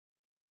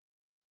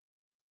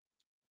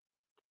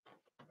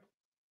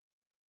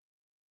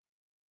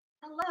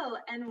Hello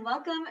and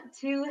welcome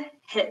to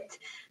HIIT.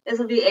 This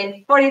will be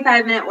a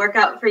 45-minute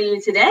workout for you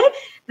today.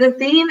 The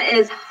theme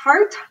is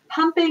heart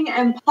pumping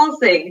and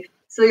pulsing.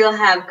 So you'll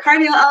have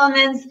cardio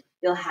elements,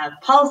 you'll have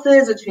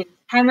pulses, which means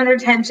time under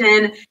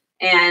tension,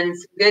 and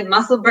good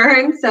muscle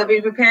burn. So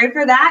be prepared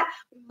for that.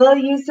 We'll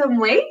use some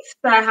weights.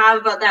 So I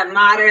have about that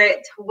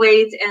moderate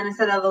weight and a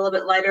set of a little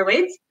bit lighter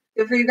weights.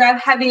 Feel free to grab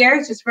heavier.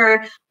 It's just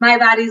where my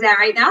body's at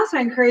right now. So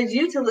I encourage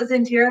you to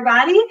listen to your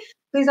body.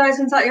 Please always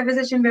consult your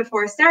physician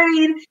before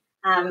starting.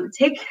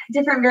 Take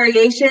different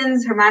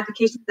variations or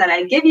modifications that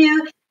I give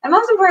you. And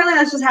most importantly,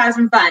 let's just have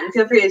some fun.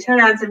 Feel free to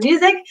turn on some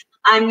music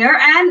on your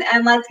end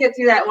and let's get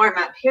through that warm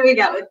up. Here we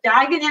go with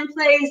jogging in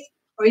place,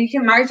 or you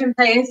can march in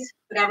place,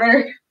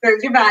 whatever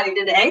serves your body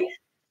today.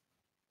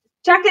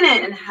 Checking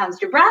in.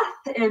 How's your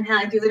breath?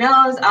 Inhaling through the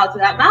nose, out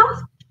through that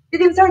mouth. You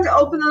can start to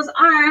open those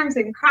arms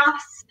and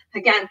cross.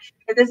 Again,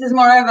 if this is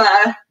more of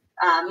a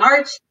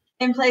march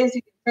in place,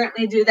 you can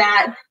certainly do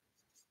that.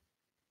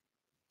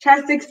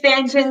 Chest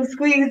expansion,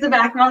 squeeze the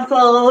back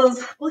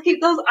muscles. We'll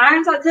keep those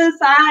arms out to the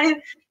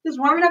side, just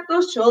warming up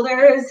those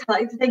shoulders. I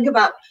like to think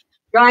about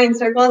drawing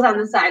circles on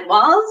the side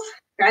walls.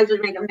 Gradually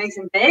make them nice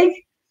and big.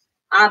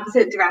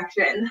 Opposite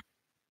direction.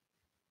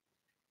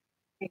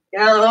 There you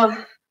go.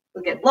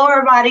 We'll get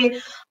lower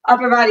body,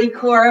 upper body,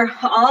 core,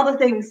 all the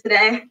things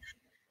today.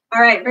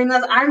 All right, bring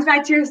those arms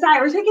back to your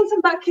side. We're taking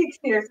some butt kicks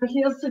here, so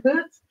heels to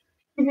boots.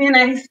 Give me a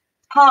nice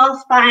tall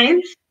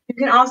spine. You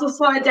can also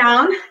slow it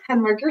down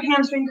and work your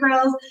hamstring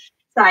curls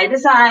side to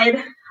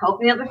side,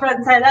 opening up the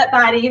front side of that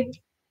body.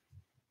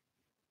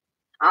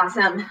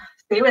 Awesome.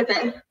 Stay with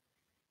it.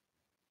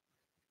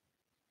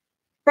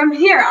 From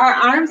here, our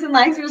arms and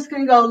legs are just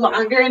going to go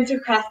longer into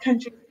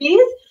cross-country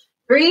skis.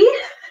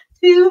 3,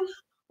 2,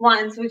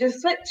 1. So we just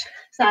switch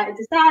side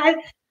to side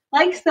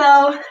like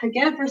so.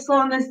 Again, if we're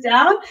slowing this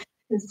down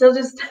and still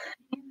just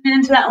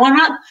into that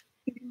warm-up,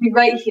 you can be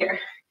right here,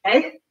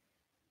 okay?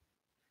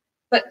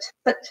 Foot,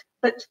 foot,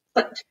 foot,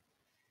 foot.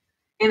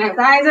 And our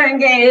thighs are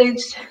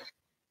engaged.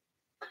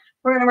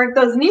 We're going to work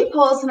those knee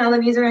pulls. So now the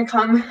knees are going to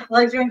come,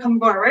 legs are going to come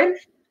forward.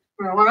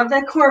 We're going to warm up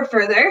that core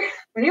further.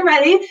 When you're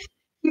ready,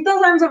 keep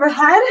those arms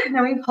overhead.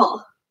 Now we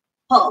pull,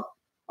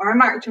 or a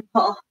march and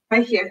pull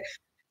right here.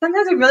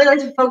 Sometimes I really like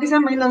to focus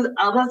on bringing those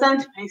elbows down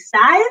to my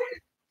side.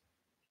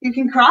 You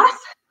can cross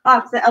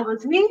opposite elbow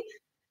to knee,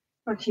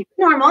 or keep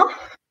it normal.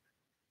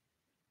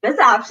 There's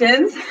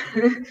options.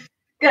 Good,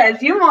 a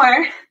few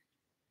more.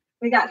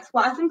 We got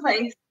squats in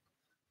place.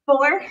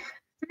 4,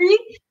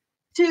 3,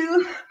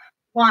 2,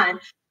 1.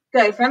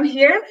 Good. From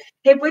here,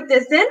 hip width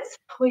distance,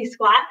 we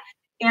squat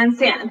and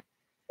stand.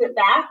 Sit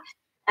back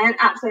and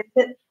up. So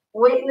sit,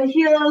 weight in the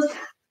heels,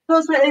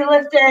 toes slightly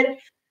lifted.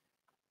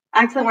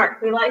 Excellent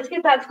work. We like to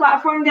get that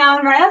squat form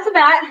down right off the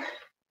bat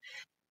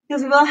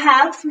because we will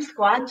have some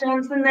squat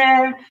jumps in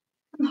there,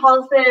 some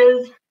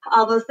pulses,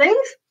 all those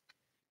things.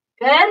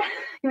 Good.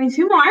 Give me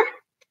 2 more. Then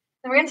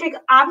we're going to take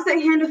opposite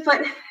hand to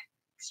foot,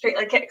 straight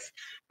leg kicks.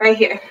 Right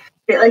here.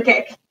 Straight leg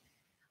kick.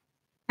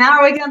 Now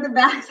we're waking up the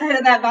back side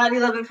of that body a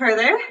little bit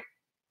further.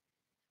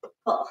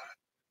 Pull.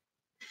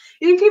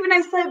 You can keep a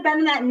nice slight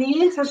bend in that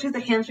knee, especially if the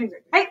hamstrings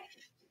are tight,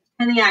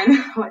 depending on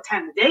what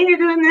time of day you're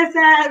doing this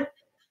at.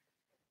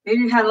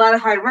 Maybe you've had a lot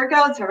of hard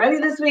workouts already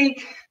this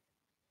week.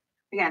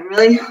 Again,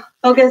 really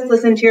focus,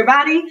 listen to your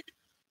body.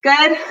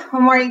 Good.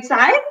 1 more each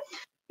side.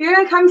 You're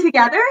going to come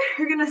together.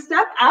 You're going to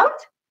step out,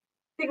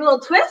 take a little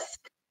twist.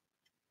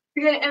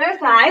 You're going to inner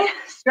thigh,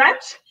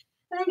 stretch,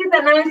 and then get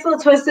that nice little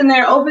twist in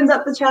there. Opens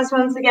up the chest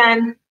once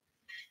again,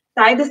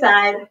 side to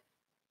side.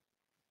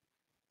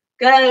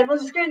 Good. We're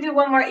just going to do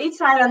 1 more each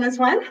side on this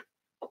one.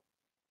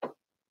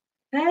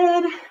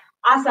 Good.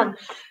 Awesome.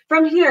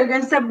 From here, you're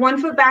going to step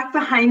 1 foot back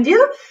behind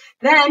you.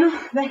 Then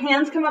the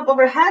hands come up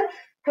overhead.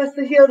 Press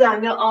the heel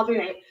down. You'll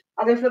alternate.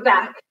 Other foot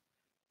back.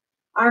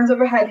 Arms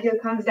overhead. Heel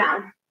comes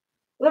down.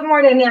 A little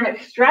more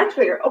dynamic stretch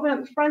where you're opening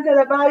up the front side of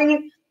the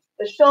body,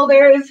 the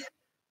shoulders.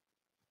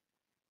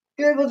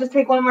 Good. We'll just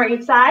take 1 more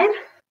each side.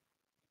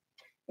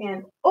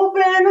 And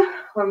open.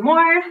 1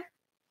 more.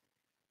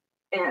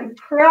 And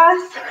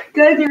press.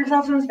 Good. Give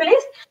yourself some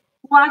space.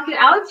 Walk it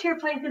out to your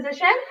plank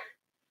position.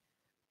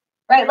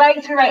 Right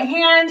leg to right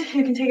hand.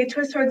 You can take a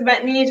twist towards the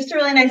bent knee. Just a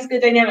really nice,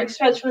 good dynamic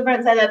stretch for the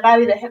front side of that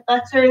body, the hip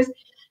flexors.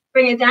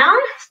 Bring it down.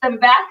 Step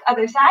it back.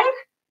 Other side.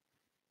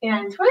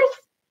 And twist.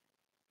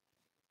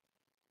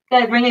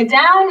 Good. Bring it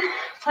down.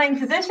 Plank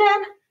position.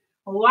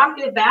 Walk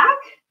it back.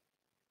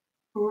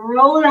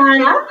 Roll it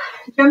on up.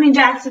 Jumping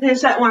jacks to finish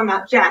that warm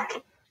up. Jack,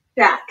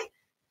 jack,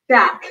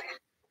 jack.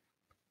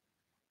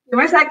 2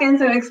 more seconds.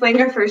 I'm going to explain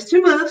your first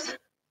 2 moves.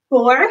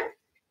 4,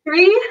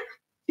 3,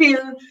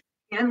 2,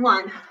 and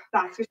 1.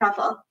 Back to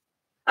shuffle.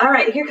 All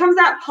right, here comes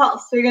that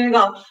pulse. So you're going to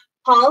go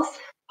pulse,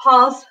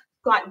 pulse,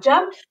 squat,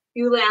 jump.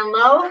 You land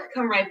low,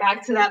 come right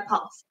back to that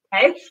pulse.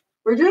 Okay?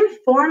 We're doing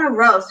 4 in a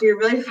row. So you're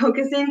really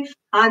focusing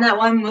on that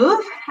 1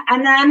 move.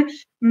 And then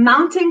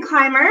mountain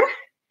climber,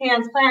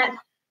 hands plant,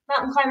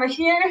 mountain climber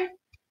here.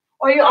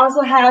 Or you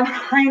also have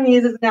high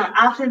knees as an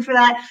option for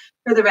that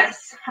for the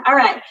wrists. All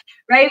right,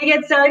 ready to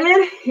get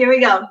started? Here we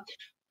go.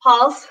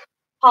 Pulse,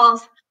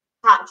 pulse,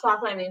 hop,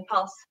 soft landing,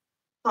 pulse,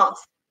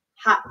 pulse,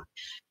 hop.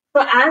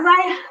 So as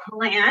I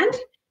land,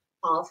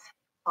 pulse,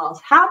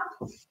 pulse, hop,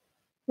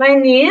 my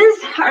knees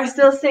are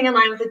still staying in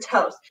line with the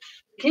toes.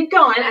 Keep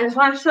going. I just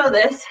want to show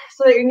this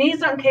so that your knees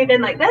don't cave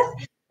in like this.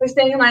 We're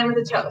staying in line with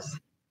the toes.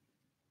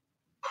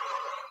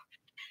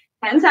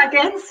 10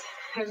 seconds.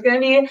 There's going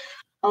to be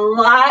a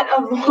lot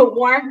of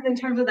warmth in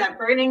terms of that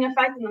burning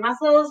effect in the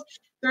muscles.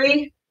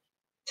 3,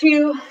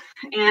 2,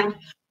 and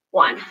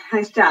 1.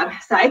 Nice job.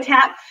 Side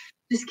tap.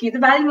 Just keep the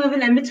body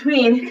moving in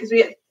between because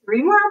we have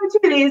 3 more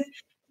opportunities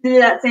to do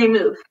that same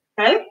move.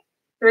 Okay?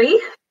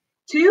 3,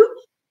 2,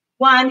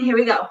 1. Here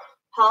we go.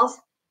 Pulse,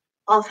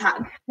 pulse,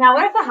 hop. Now,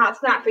 what if the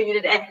hop's not for you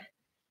today?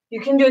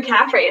 You can do a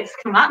calf raise.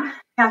 Come up,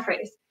 calf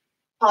raise.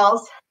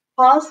 Pulse,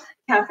 pulse,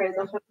 calf raise.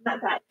 I'll show you that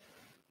side.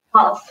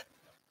 Pulse,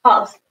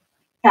 pulse,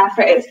 calf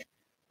raise.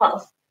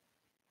 Pulse,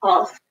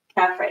 pulse,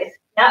 calf raise.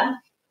 Yep.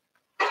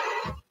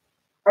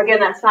 Or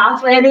again, that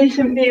soft landing.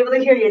 Shouldn't be able to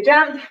hear you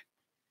jump.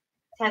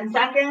 10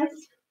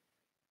 seconds.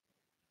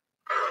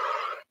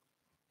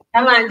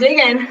 Come on, dig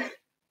in.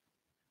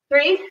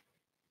 3,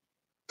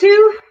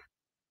 2,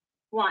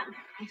 1.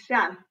 Nice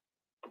job.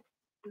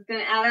 I'm going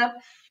to add up.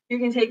 You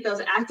can take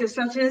those active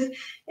stretches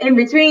in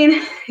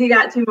between. You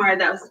got 2 more of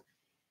those.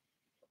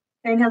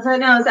 Inhale through the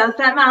nose, out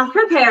that mouth.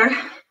 Prepare.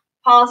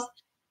 Pulse,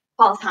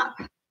 pulse, hop.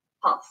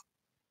 Pulse,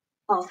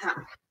 pulse, hop.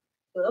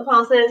 Little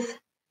pulses.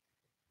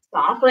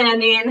 Soft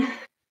landing.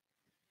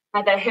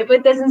 Got that hip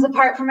width distance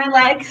apart from my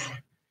legs.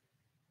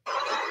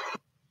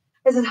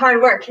 This is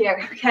hard work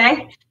here,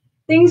 okay?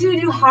 Things you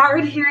do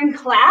hard here in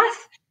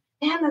class,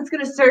 man, that's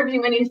going to serve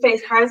you when you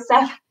face hard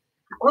stuff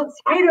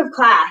outside of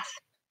class,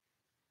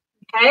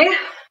 okay?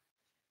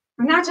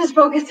 We're not just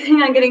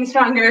focusing on getting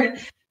stronger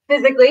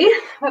physically,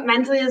 but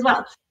mentally as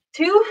well.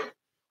 2,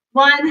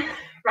 1,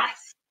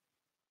 rest.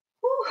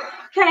 Whew,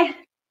 okay,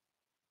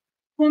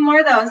 1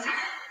 more of those.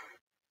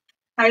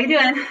 How you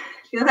doing?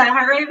 Feel that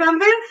heart rate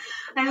bumping?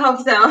 I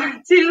hope so.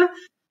 2,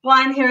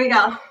 1, here we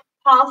go.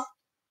 Pulse,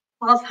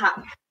 pulse,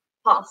 hop.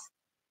 Pulse,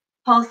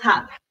 pulse,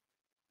 hop.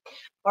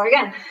 Or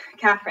again,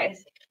 calf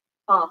raise.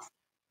 Pulse,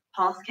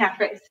 pulse, calf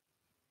raise.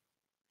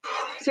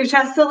 Is your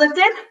chest still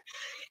lifted?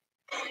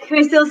 Can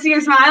I still see your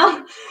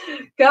smile?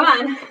 Come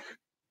on.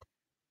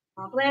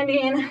 Soft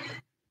landing.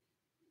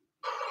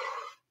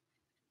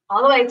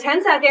 All the way,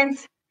 10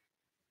 seconds.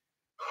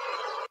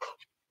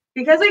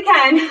 Because we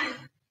can.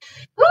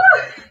 Woo.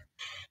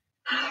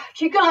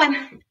 Keep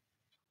going.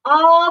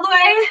 All the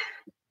way.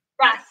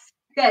 Rest.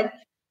 Good.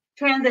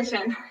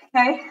 Transition.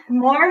 Okay.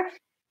 More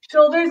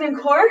shoulders and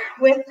core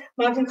with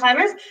mountain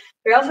climbers.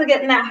 You're also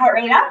getting that heart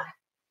rate up.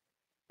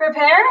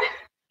 Prepare.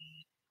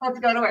 Let's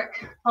go to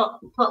work. Pull,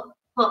 pull,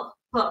 pull,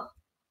 pull.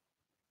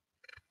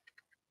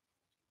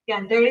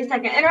 Again,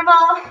 30-second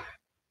interval.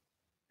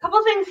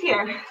 Couple things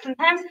here.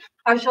 Sometimes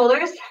our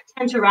shoulders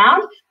tend to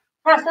round.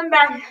 Press them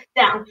back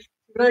down.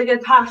 Really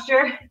good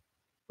posture.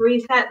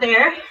 Reset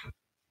there.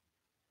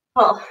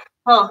 Pull,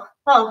 pull,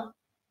 pull.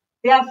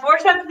 We have 4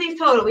 sets of these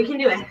total. We can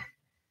do it.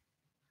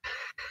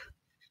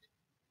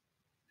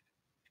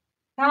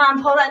 Come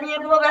on, pull that knee up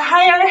a little bit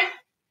higher.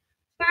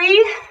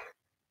 3,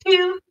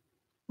 2,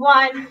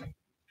 1.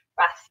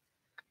 Rest.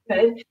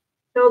 Good.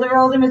 Shoulder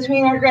rolls in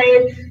between are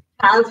great.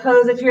 Child's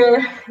pose if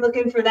you're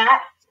looking for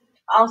that.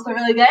 Also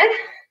really good.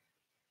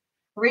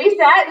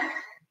 Reset.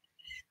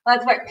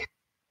 Let's work.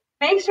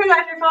 Make sure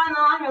that if you're following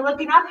along, you're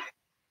looking up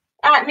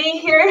at me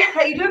here,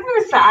 that you do it from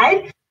the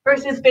side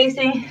versus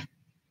facing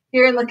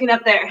here and looking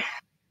up there.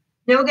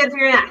 No good for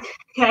your neck,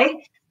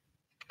 okay?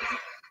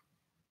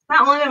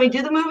 Not only do we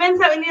do the movements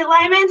that we need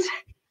alignment,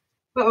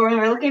 but when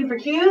we're looking for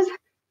cues,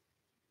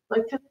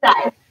 look to the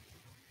side.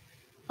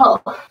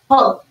 Pull,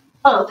 pull,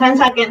 pull, 10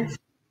 seconds.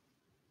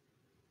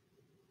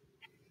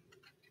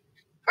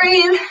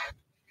 Breathe.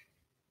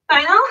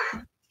 Final.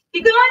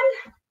 Keep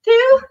going.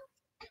 2,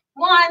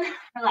 1.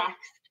 Relax.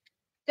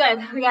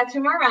 Good. We got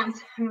 2 more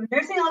rounds. I'm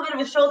nursing a little bit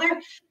of a shoulder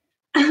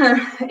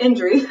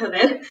injury of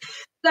it.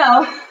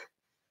 So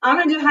I'm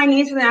going to do high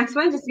knees for the next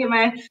one just to give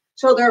my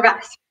shoulder a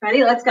rest.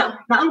 Ready? Let's go.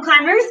 Mountain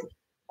climbers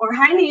or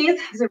high knees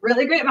is a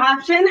really great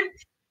option.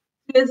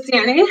 Good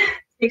standing.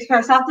 Takes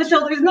press off the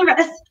shoulders and the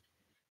wrists.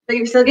 So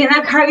you're still getting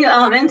that cardio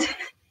element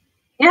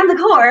and the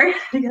core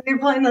because you're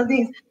pulling those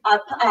knees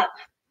up, up.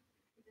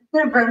 It's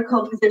in a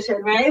vertical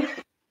position, right?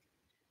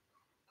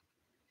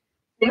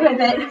 Stay with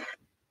it.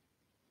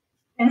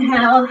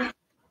 Inhale,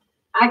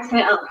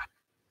 exhale,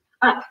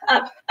 up,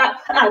 up, up,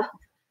 up.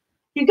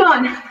 Keep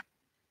going.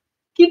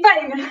 Keep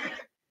fighting.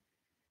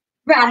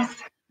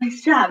 Rest.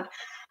 Nice job.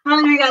 How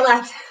long have you got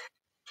left?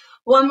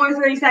 1 more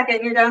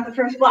 30-second. You're done with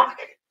the first block.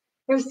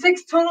 There's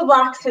 6 total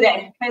blocks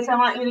today. Okay, so I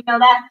want you to know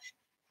that.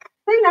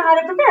 So you know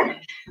how to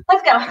prepare.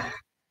 Let's go.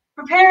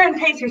 Prepare and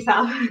pace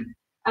yourself.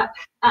 Up,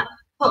 up,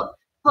 pull,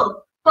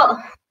 pull, pull.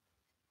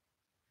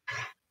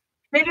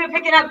 Maybe you're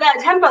picking up that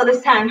tempo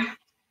this time.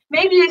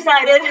 Maybe you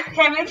decided,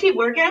 okay, I'm going to keep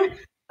working,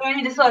 but I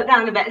need to slow it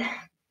down a bit.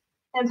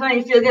 And so when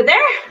you feel good there,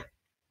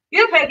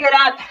 you pick it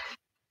up.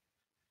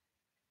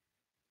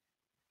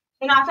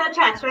 Hang off that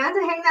chest. Try not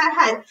to hang that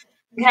head.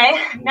 Okay,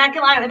 neck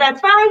alignment,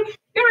 that's fine.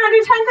 You're gonna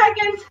do 10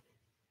 seconds.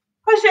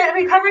 Push it,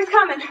 recovery's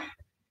coming.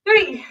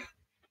 3,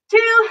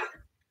 2,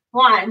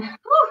 1. Woo.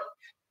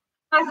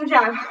 Awesome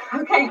job.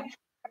 Okay,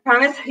 I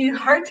promise you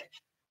heart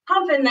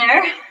pump in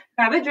there.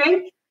 Grab a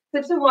drink,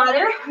 sip some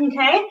water,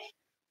 okay?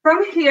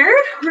 From here,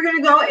 we're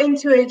gonna go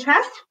into a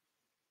chest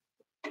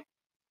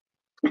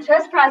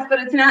press, but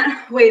it's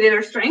not weighted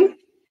or strength.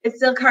 It's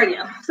still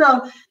cardio.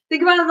 So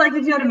think about it like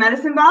if you had a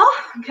medicine ball,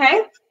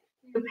 okay?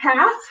 You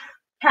pass,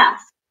 pass.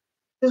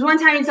 There's one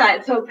tiny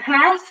side. So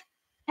pass,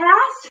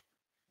 pass,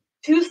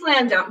 2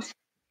 slam jumps,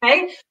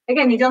 okay?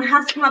 Again, you don't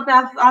have to come up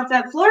off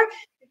that floor.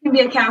 It can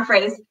be a calf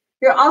raise.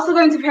 You're also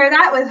going to pair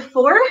that with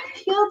 4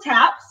 heel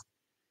taps,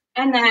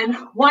 and then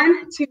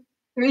 1, 2,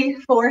 3,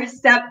 4,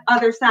 step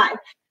other side.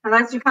 Now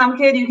that's too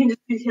complicated. You can just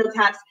do heel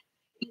taps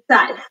each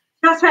side.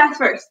 Chest pass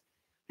first.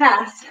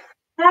 Pass,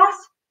 pass,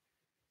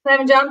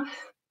 slam and jump,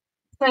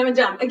 slam and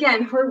jump.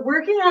 Again, we're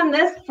working on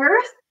this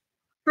first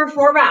for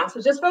 4 rounds.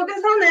 So just focus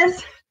on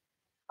this.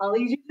 I'll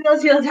lead you to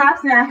those heel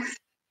taps next.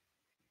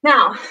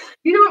 Now,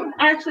 you don't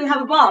actually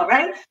have a ball,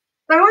 right?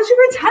 But I want you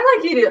to pretend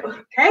like you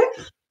do, okay?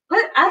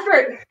 Put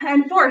effort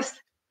and force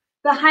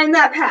behind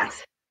that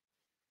pass.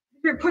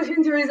 If you're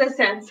pushing through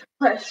resistance,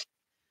 push,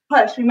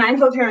 push. Be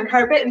mindful if you're on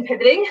carpet and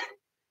pivoting.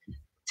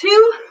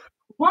 2,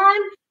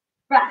 1,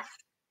 rest.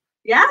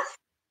 Yes?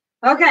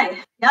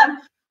 Okay, yep,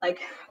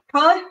 like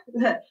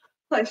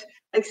push,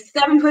 like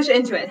 7 push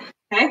into it,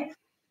 okay?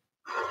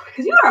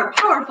 Because you are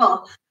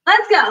powerful.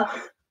 Let's go.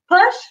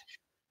 Push,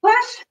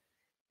 push,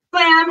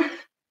 slam,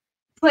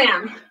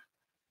 slam,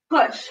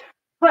 push,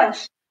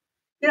 push.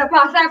 Get up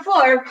off that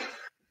floor.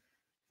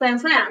 Slam,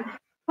 slam,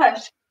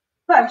 push,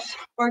 push.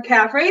 Or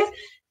calf raise,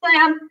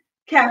 slam,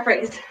 calf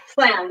raise,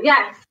 slam.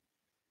 Yes.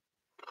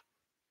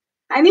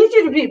 I need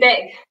you to be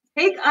big.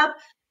 Take up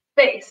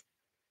space.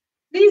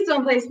 Please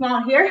don't play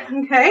small here,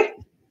 okay?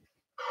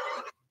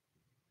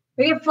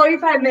 We have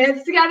 45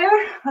 minutes together.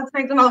 Let's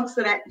make the most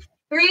of it.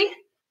 3,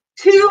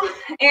 2,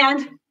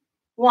 and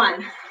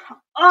 1.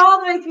 All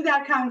the way through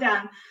that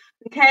countdown,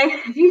 okay?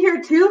 If you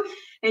hear 2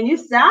 and you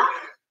stop,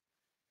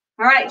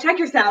 all right, check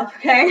yourself,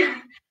 okay?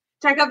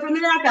 Check up from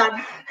the neck up.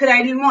 Could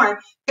I do more?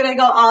 Could I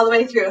go all the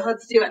way through?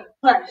 Let's do it.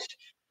 Push,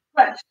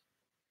 push,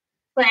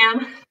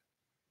 slam,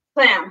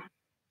 slam.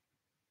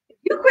 If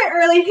you quit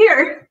early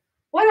here,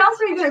 what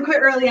else are you going to quit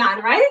early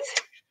on, right?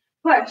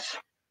 Push,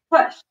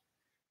 push,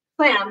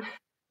 slam.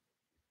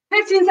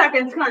 15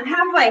 seconds, come on,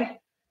 halfway.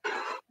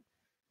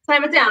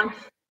 Slam it down.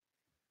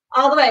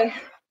 All the way.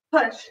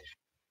 Push,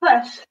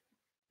 push,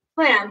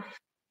 slam,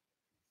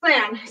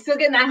 slam. Still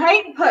getting that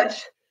height?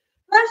 Push,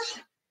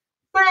 push,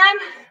 slam.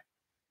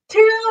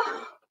 2,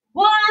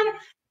 1,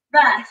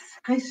 rest.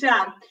 Nice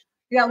job.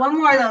 We got 1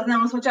 more of those, and then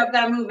we'll switch up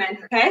that movement,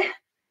 okay?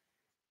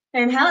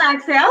 Inhale,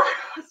 exhale.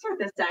 Let's start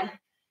this side.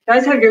 You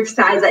always have your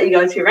sides that you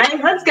go to,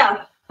 right? Let's go.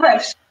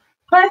 Push,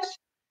 push,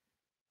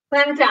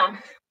 slam it down.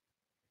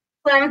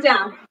 Slam it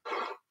down.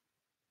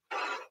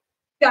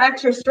 Got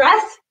extra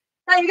stress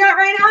that you got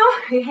right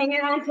now? Are you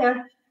hanging on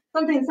to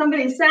something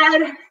somebody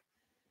said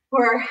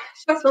or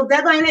stressful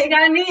deadline that you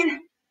got to meet?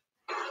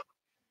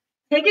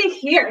 Take it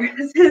here.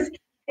 This is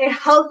a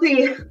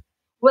healthy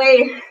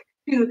way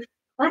to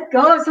let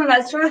go of some of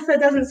that stress that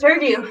doesn't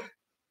serve you.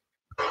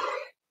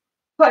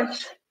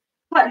 Push,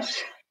 push,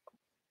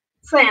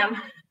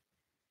 slam,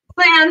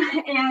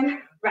 slam, and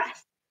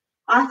rest.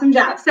 Awesome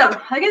job. So,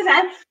 like I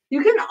said,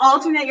 you can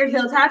alternate your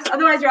heel taps.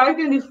 Otherwise, you're always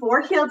going to do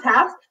 4 heel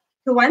taps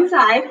to one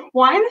side.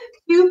 1,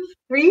 2,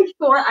 3,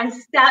 4. I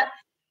step,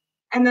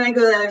 and then I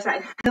go to the other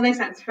side. That makes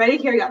sense. Ready?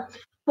 Here we go.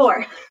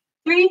 4,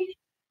 3,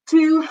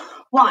 2,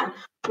 1.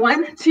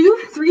 1, 2,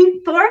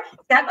 3, 4.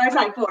 Step, other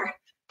side. 4,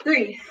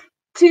 3,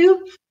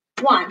 2,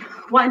 1.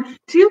 1,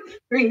 2,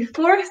 3,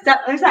 4.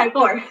 Step, other side.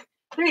 4,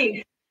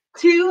 3,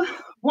 2,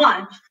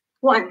 1.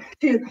 1,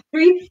 2,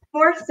 3,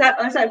 4. Step,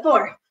 other side.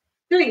 4,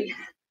 3,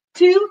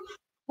 2,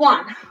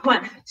 1.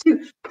 1,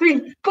 2,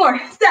 3, 4.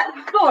 Step.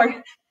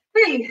 4,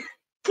 3,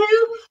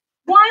 2,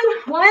 1.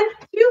 1,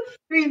 2,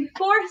 3,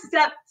 4.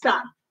 Step.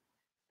 Stop.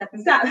 Step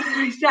and stop.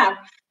 Nice job.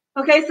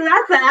 Okay, so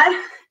that's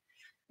that.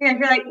 And if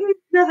you're like,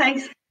 no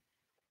thanks,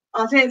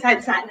 alternate side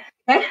to side.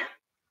 Okay.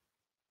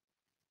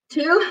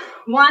 2,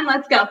 1.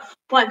 Let's go.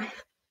 1,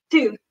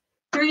 2,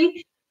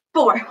 3,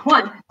 4.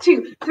 1,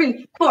 2,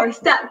 3, 4.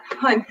 Step.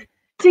 1,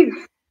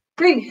 2,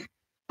 3,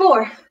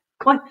 4.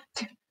 1,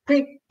 2,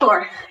 3,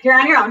 4. You're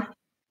on your own.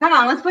 Come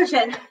on, let's push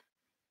it.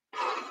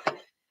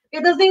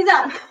 Get those knees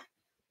up.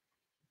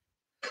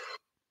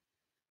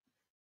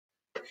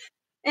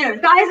 And our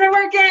thighs are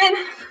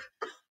working.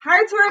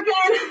 Heart's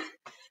working.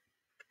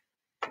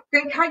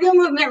 Great cardio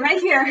movement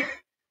right here.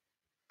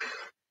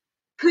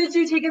 Could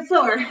you take it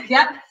slower?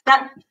 Yep.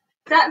 Step,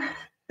 step,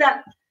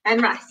 step,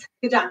 and rest.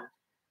 Good job.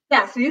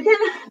 Yeah, so you can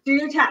do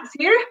your taps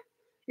here.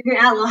 You can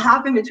add a little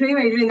hop in between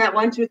when you're doing that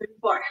 1, 2, 3,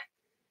 4.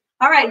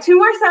 All right, 2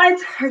 more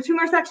sides or 2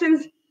 more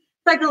sections.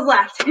 Cycles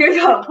left. Here we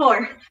go.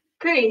 4,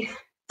 3,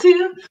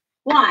 2,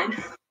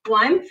 1.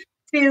 1,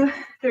 2,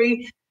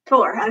 3,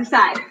 4. Other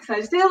side. So I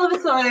just did a little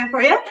bit slower there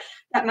for you.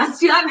 That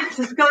messed you up.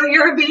 Just go to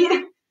your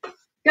beat.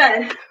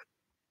 Good.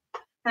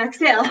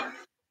 Exhale.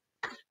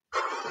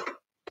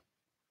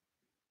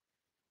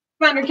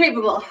 Come on, you're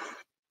capable.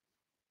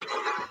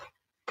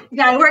 You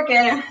gotta work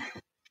it.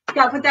 You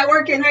gotta put that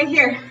work in right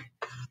here.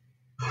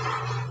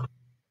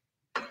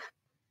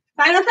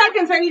 Final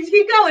seconds, I need to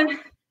keep going.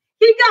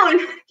 Keep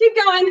going, keep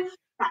going.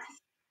 Yes,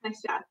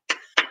 nice job.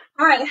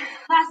 All right,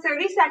 last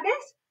 30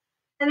 seconds,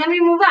 and then we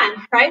move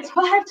on, right? So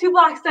we'll have 2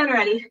 blocks done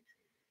already.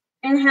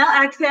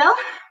 Inhale, exhale,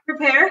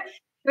 prepare. Here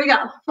we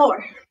go.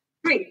 4,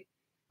 3,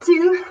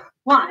 2,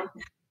 1.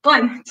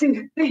 1,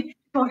 2, 3,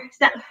 4,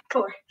 step,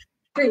 4,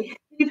 3.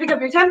 You pick up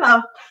your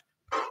tempo.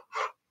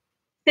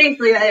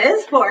 Safely, that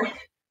is. 4,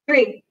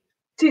 3,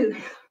 2,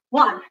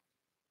 1.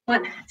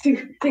 1,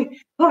 2,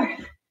 3, 4.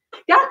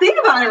 You gotta think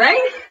about it,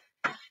 right?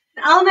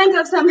 An element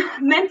of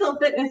some mental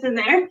fitness in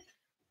there.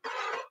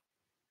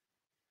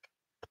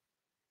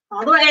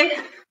 All the way.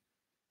 A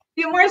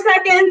few more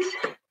seconds.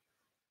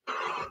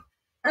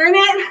 Earn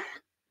it.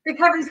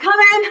 Recovery's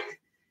coming.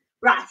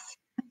 Rest.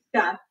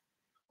 Good.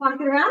 Walk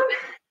it around.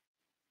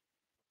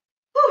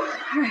 Whew.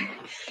 All right.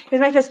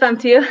 Here's my fist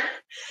bump to you.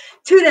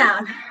 2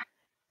 down.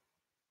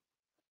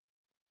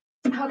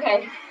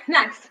 Okay,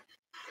 next.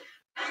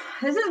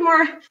 This is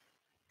more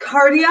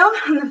cardio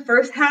in the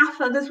first half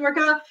of this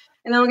workout,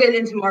 and then we'll get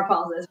into more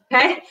pulses,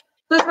 okay?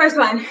 So this first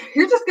one,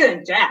 you're just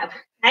gonna jab,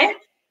 okay?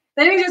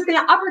 Then you're just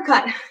gonna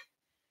uppercut.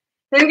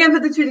 Then you're gonna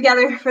put the 2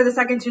 together for the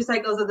second 2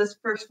 cycles of this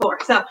first 4.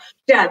 So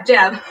jab,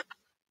 jab.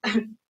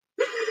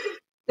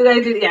 Did I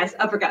do, yes,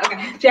 uppercut,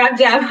 okay. Jab,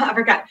 jab,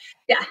 uppercut.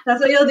 Yeah,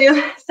 that's what you'll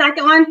do.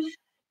 Second one,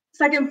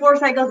 second 4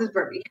 cycles is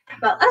burpee.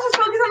 But let's just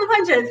focus on the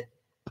punches.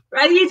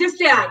 Ready, just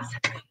jabs.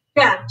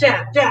 Jab,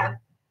 jab, jab.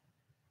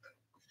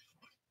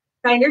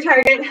 Find your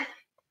target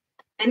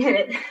and hit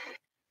it.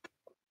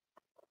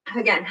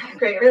 Again,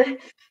 great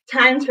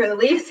time to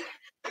release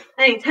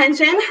any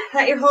tension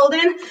that you're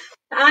holding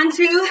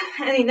onto,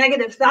 any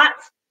negative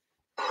thoughts.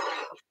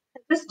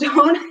 Just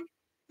don't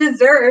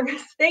deserve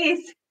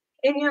space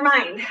in your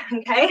mind,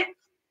 okay?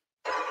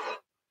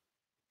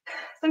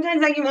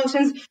 Sometimes like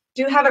emotions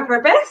do have a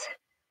purpose,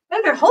 but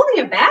if they're holding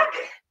you back,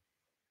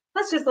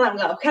 let's just let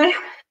them go, okay?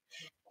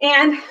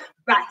 And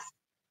rest.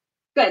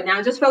 Good,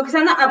 now just focus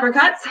on the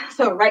uppercuts.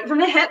 So right from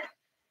the hip,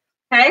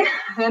 okay?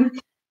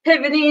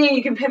 Pivoting,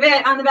 you can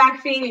pivot on the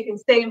back feet, you can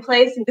stay in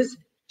place and just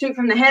shoot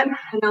from the hip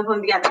and then pull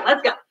them together.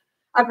 Let's go.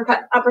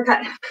 Uppercut,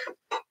 uppercut.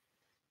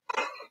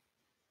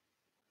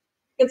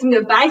 Get some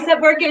good bicep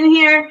work in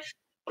here.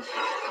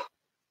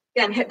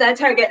 Again, hit that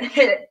target,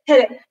 hit it,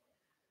 hit it.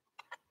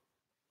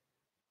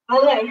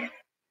 All the way.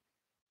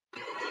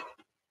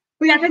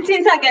 We got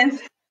 15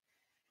 seconds.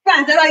 Come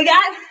on, is that all you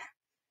got?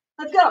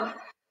 Let's go.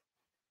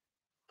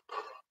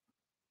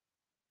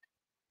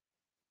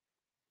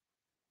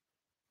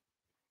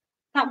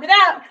 Pump it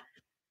out.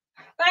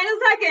 Final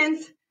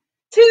seconds.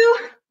 2,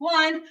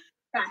 1,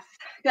 rest.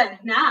 Good.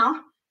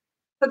 Now,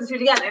 put the 2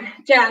 together.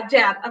 Jab,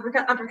 jab,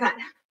 uppercut, uppercut.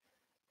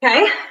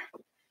 Okay?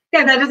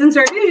 If that doesn't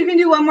serve you, you can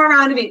do 1 more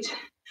round of each.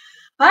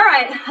 All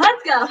right,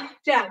 let's go.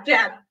 Jab,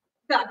 jab,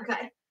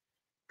 uppercut.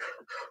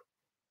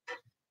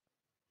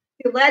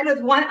 You led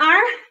with 1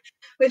 arm,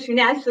 which you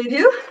naturally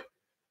do.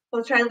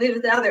 We'll try to lead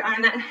with the other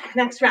arm that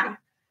next round.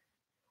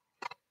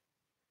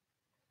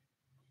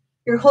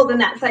 You're holding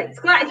that side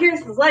squat here,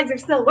 so the legs are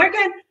still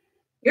working.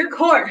 Your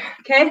core,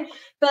 okay?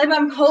 Belly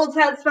button holds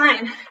that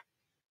spine.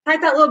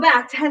 Tight that low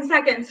back, 10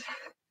 seconds.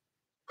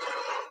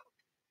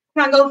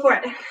 Come on, go for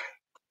it.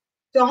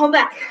 Don't hold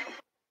back.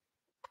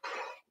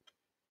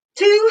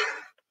 2,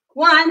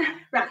 1,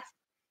 rest.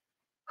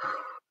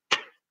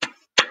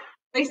 What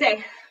do you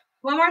say?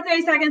 1 more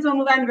 30 seconds, we'll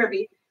move on to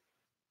burpee.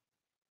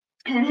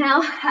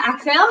 Inhale,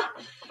 exhale,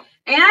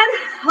 and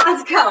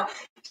let's go.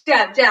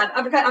 Jab, jab,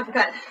 uppercut,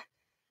 uppercut.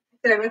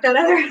 Good, with that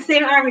other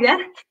same arm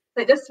again.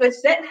 So I just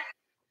switched it.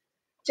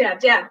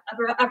 Jab, jab,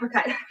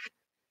 uppercut.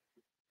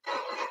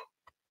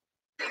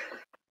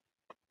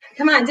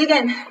 Come on, dig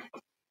in.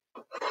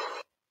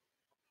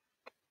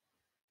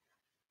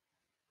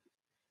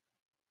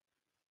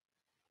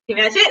 You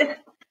match it?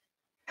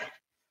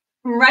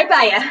 Right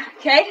by you,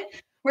 okay?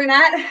 We're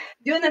not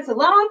doing this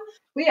alone.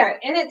 We are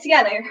in it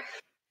together.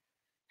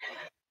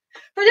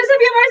 For just a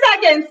few more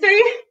seconds.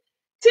 3,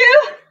 2,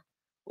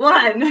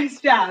 1. Nice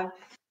job.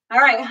 All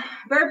right,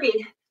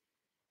 burpee.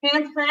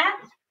 Hands flat,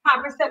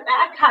 hop or step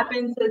back, hop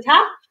into the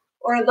top,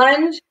 or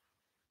lunge,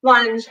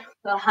 lunge,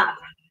 little hop.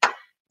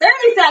 30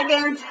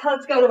 seconds,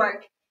 let's go to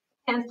work.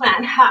 Hands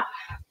flat, hop,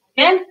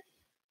 in,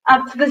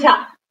 up to the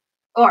top,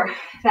 or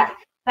back,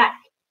 back,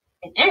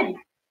 and in,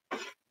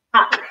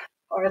 hop,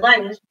 or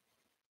lunge,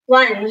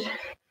 lunge,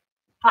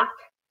 hop.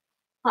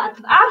 Lots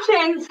of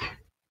options.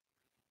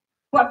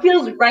 What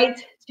feels right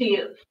to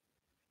you?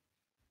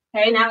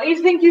 Okay, now what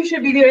you think you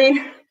should be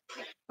doing,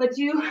 what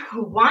you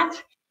want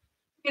to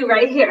do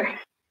right here.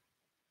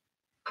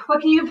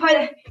 What can you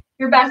put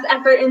your best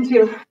effort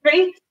into?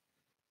 3,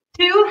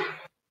 2,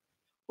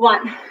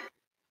 1.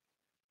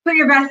 Put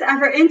your best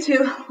effort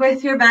into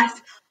with your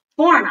best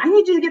form. I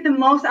need you to get the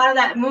most out of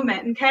that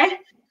movement, okay?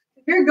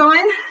 If you're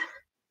going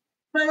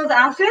for those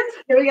options,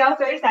 here we go,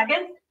 30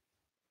 seconds.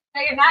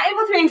 Now you're not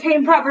able to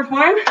maintain proper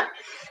form,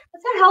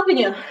 that's not helping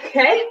you,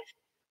 okay?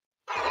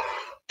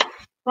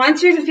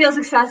 Want you to feel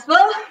successful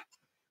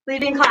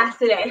leaving class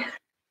today,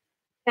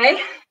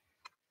 okay?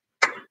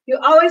 You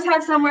always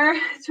have somewhere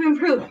to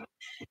improve.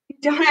 You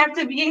don't have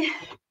to be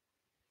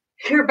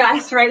your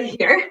best right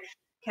here,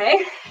 okay?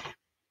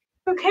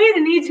 It's okay to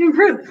need to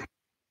improve.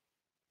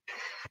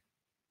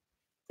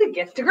 It's a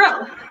gift to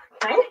grow,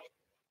 okay?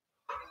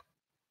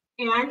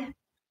 And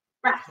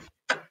rest.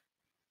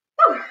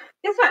 Oh,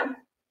 guess what?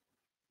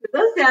 Put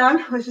those down,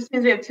 which just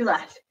means we have 2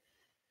 left.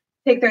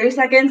 Take 30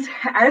 seconds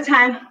at a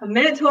time, a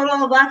minute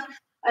total left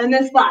in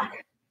this block.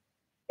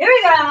 Here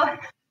we go.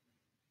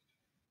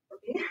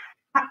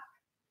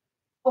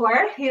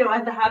 Or, you don't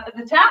have to have at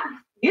the top,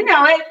 you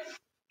know it,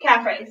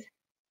 calf raise.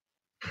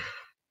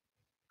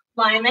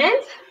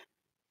 Alignment.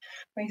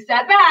 We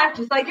step back,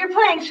 just like you're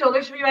playing,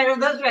 shoulders should be right over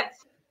those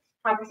wrists.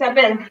 Hop or step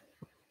in,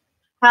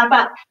 hop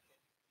up,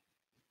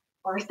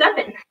 or step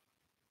in,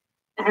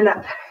 and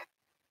up.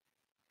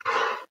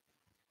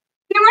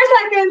 2 more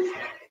seconds,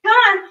 come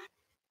on.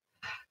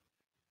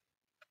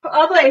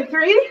 All the way,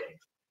 3,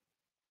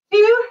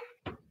 2,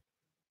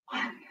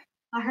 1.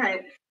 All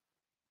right,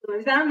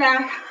 slow down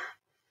back.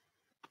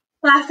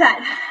 Last set.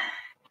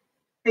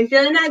 Are you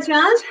feeling that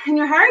challenge in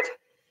your heart?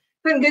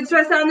 Putting good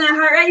stress on that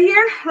heart right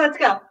here. Let's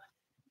go.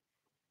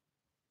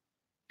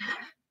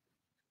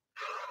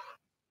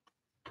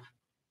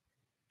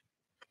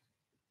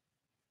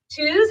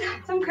 Choose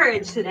some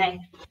courage today,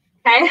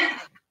 okay?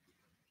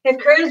 If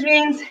courage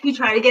means you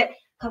try to get a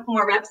couple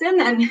more reps in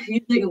than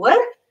usually you would,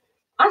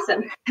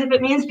 awesome. If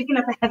it means picking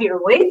up a heavier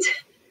weight,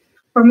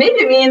 or maybe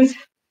it means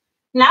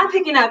not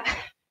picking up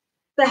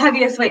the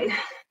heaviest weight,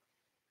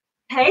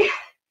 okay?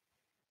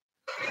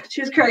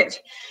 Choose courage.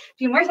 A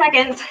few more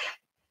seconds.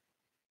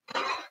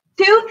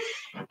 2,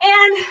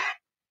 and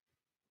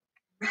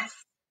rest.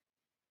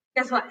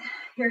 Guess what?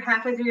 You're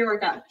halfway through your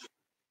workout.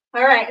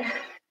 All right.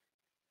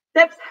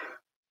 Steps.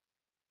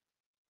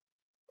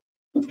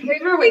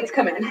 Here's where weights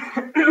come in.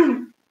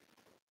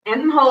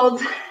 And some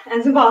holds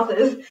and some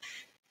pulses.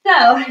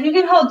 So you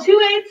can hold 2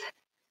 weights.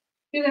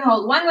 You can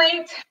hold 1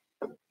 weight.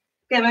 Again,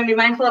 I'm going to be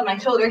mindful of my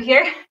shoulder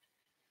here.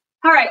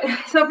 All right.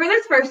 So for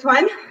this first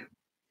one,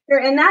 you're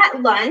in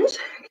that lunge,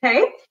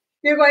 okay?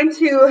 You're going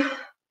to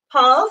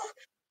pulse,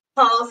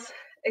 pulse,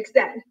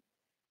 extend.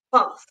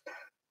 Pulse,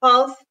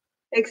 pulse,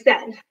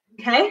 extend,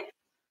 okay?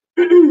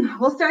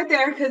 We'll start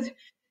there because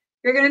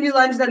you're going to do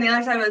lunges on the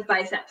other side with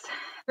biceps.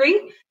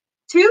 3,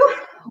 2,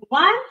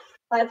 1,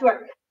 let's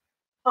work.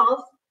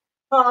 Pulse,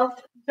 pulse,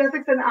 just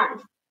extend the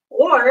arms.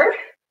 Or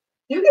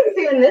you can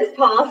stay in this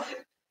pulse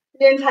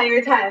the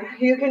entire time.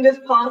 You can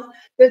just pulse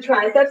the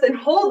triceps and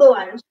hold the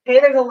lunge, okay?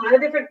 There's a lot of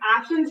different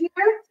options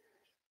here.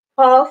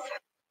 Pulse,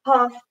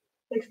 pulse,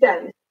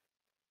 extend.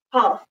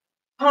 Pulse,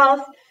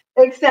 pulse,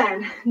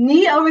 extend.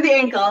 Knee over the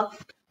ankle.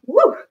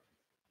 Woo!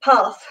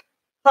 Pulse,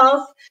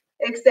 pulse,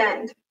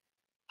 extend.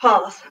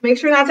 Pulse. Make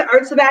sure not to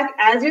arch the back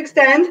as you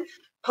extend.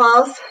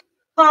 Pulse,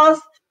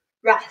 pulse,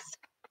 rest.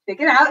 Take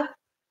it out.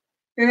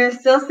 You're going to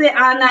still stay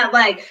on that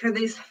leg for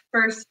these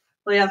first,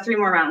 we have 3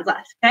 more rounds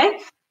left, okay?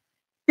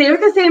 Stay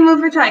with the same move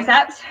for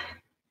triceps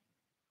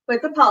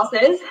with the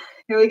pulses.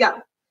 Here we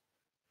go.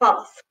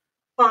 Pulse,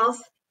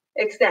 pulse,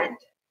 extend.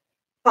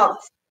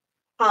 Pulse,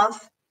 pulse,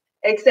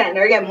 extend.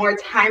 Or again, more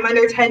time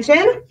under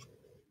tension.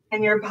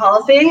 And you're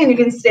pulsing, and you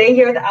can stay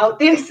here without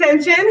the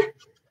extension.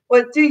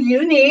 What do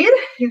you need?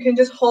 You can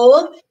just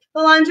hold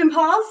the lunge and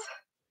pulse.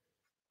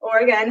 Or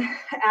again,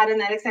 add in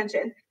that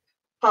extension.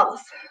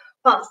 Pulse,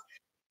 pulse.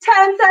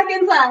 10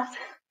 seconds left.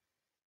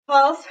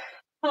 Pulse,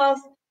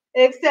 pulse,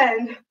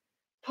 extend.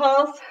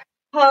 Pulse,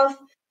 pulse,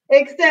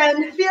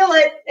 extend. Feel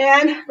it,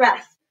 and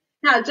rest.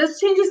 Now,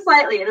 just change it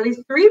slightly. At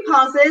least 3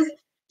 pulses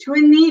to a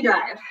knee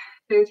drive.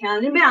 So you're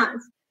challenging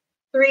balance.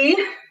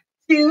 3,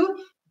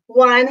 2,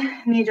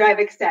 1, knee drive,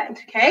 extend,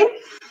 okay?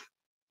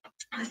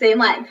 Same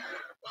leg.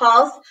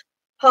 Pulse,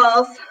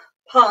 pulse,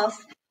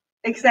 pulse,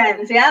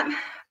 extends, yep.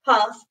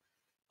 Pulse,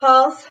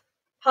 pulse,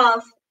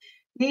 pulse,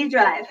 knee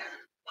drive.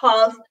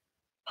 Pulse,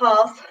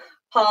 pulse,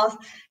 pulse,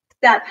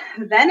 step,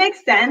 then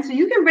extend. So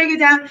you can break it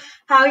down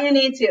how you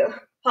need to.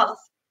 Pulse,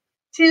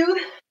 2,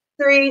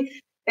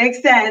 3,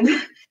 extend.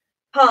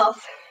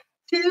 Pulse,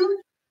 2,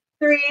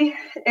 3,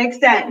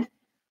 extend.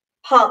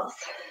 Pulse,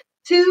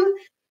 2,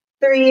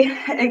 3,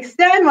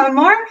 extend. 1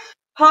 more.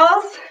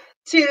 Pulse,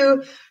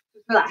 2,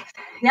 relax.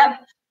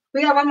 Yep.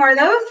 We got 1 more of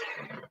those.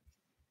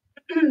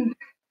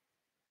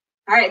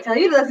 All right, tell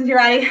you to listen to your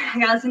body. I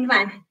gotta listen to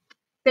mine.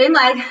 Same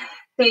leg,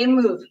 same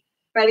move.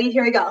 Ready?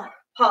 Here we go.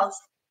 Pulse.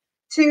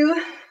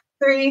 2,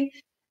 3,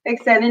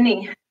 extend a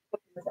knee.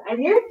 Side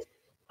here.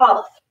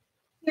 Pulse.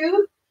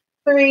 2,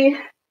 3,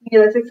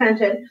 kneeless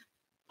extension.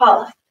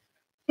 Pulse.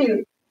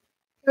 2,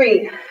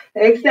 3,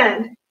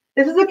 extend.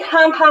 This is a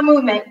compound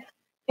movement.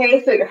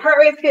 Okay, so your heart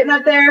rate's getting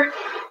up there.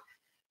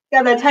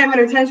 Got that time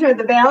under tension with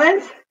the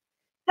balance.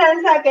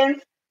 10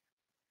 seconds.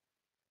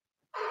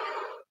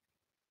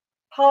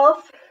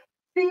 Pulse.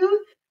 2,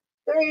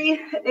 3,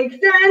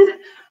 extend.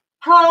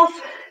 Pulse.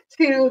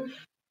 2,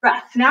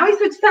 breath. So now we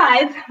switch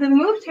sides. The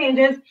move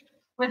changes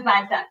with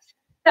biceps.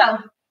 So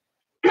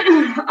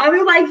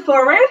other leg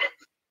forward,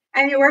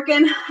 and you're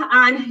working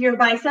on your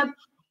bicep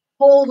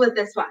hold with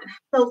this one.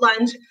 So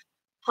lunge,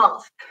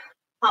 pulse,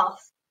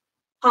 pulse,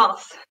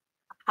 pulse.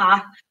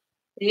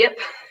 Yep.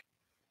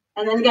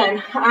 And then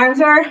again,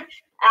 arms are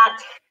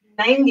at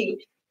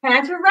 90. Try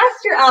not to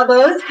rest your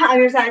elbows on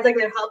your sides like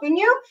they're helping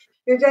you.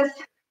 You're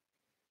just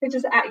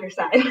at your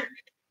side.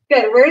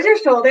 Good. Where's your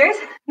shoulders?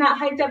 Not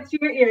hiked up to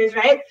your ears,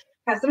 right?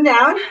 Press them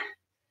down.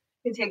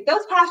 You take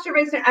those posture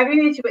breaks whenever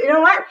you need to. But you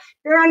know what?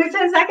 You're under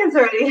 10 seconds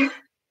already.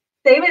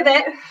 Stay with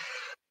it.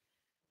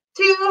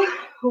 2,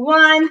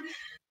 1,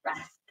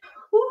 rest.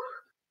 Whew.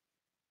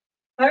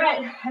 All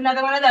right,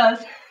 another one of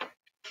those.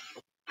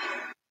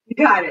 You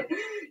got it.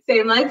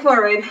 Same leg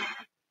forward.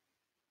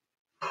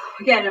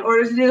 Again, in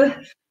order to do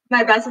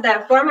my best with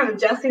that form, I'm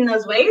adjusting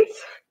those weights.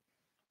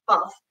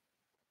 Pulse,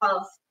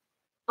 pulse,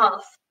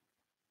 pulse.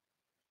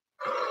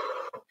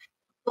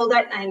 Hold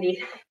at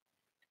 90.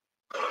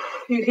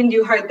 You can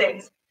do hard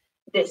things.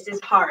 This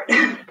is hard.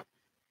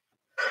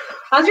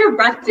 How's your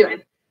breath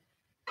doing?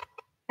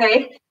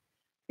 Okay.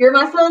 Your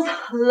muscles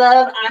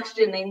love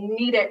oxygen. They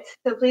need it.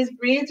 So please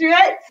breathe through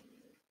it.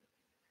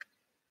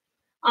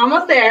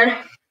 Almost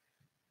there.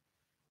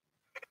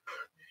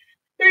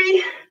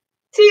 3,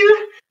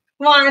 2,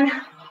 1.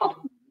 Oh,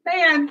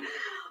 man.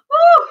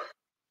 Woo.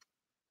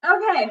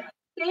 Okay.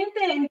 Same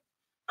thing.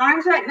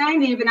 Arms are at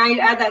 90, but now you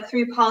add that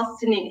 3 pulse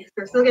to knee. So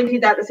we're still going to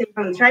keep that the same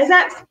from the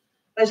triceps.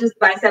 That's just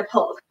bicep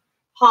hold.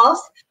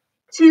 Pulse.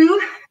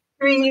 2,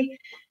 3,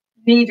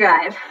 knee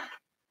drive.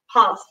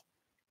 Pulse.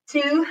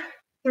 2,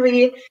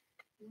 3,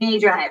 knee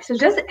drive. So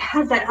just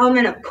has that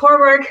element of core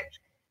work,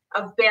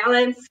 of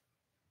balance.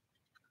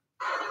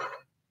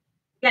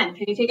 Again,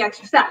 can you take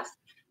extra steps?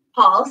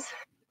 Pulse.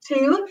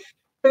 2,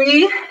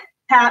 3,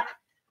 tap,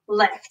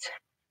 lift.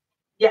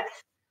 Yes.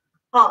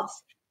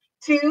 Pulse.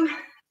 2,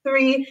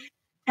 3,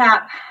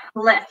 tap,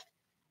 lift.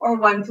 Or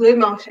one fluid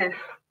motion.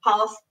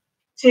 Pulse.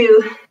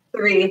 2,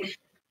 3,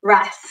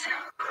 rest.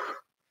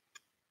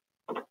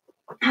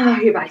 Oh,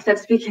 your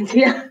biceps speaking to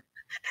you.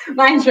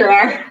 Mine sure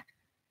are.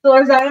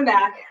 Shoulders out and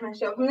back. I'm going to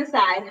show from the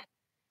side.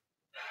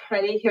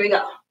 Ready? Here we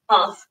go.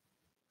 Pulse.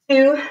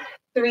 2,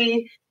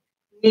 3,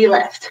 knee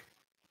lift.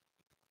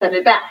 Send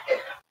it back.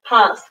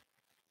 Pulse.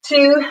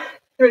 2,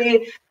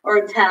 3,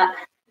 or tap,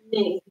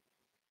 knee.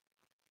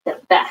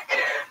 Step back.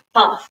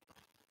 Pulse.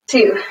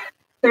 2,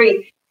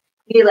 3,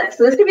 knee lift.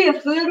 So this could be a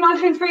fluid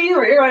motion for you,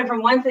 where you're going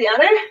from one to the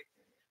other,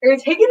 or you're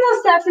taking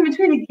those steps in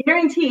between to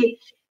guarantee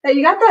that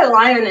you got that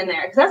alignment in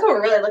there, because that's what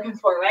we're really looking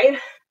for, right?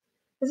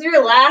 This is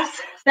your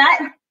last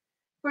set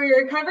for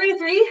your recovery.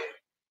 3,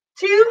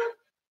 2,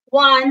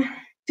 1,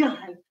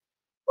 done.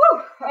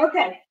 Woo,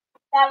 okay.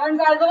 That one's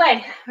out of the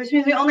way, which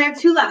means we only have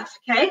 2 left,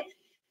 okay?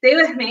 Stay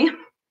with me.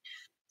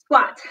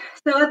 Squat.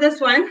 So with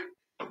this one,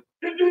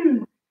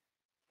 we're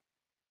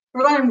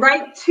going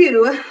right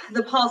to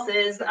the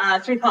pulses,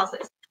 3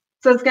 pulses.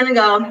 So it's gonna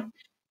go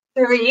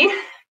 3,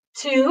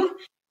 2,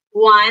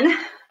 1,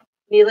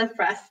 knee lift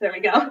press, there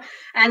we go.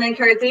 And then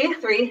curtsy,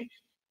 3,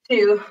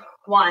 2,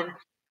 1,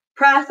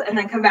 press, and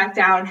then come back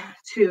down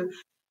to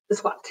the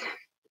squat.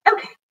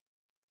 Okay,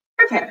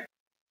 prepare.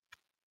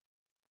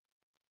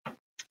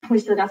 We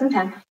still got some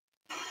time.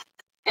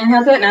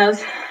 Inhale through the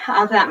nose,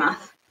 out to that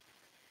mouth.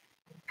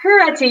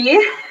 Ready,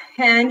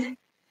 and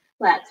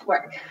let's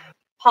work.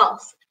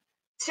 Pulse.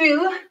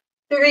 2,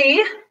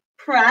 3,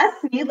 press,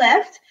 knee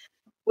lift.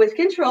 With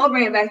control,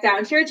 bring it back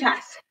down to your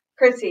chest.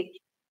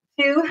 Curtsy.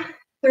 2,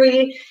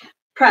 3,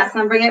 press.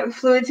 Now bring it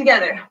fluid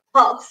together.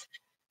 Pulse.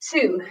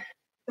 2,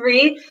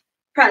 3,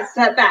 press.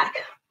 Step back.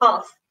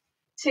 Pulse.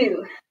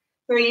 2,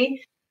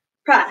 3,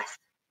 press.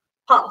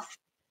 Pulse.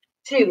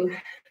 2,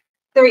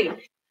 3,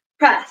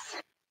 press.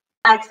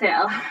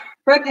 Exhale.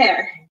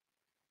 Prepare.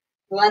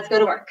 Let's go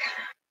to work.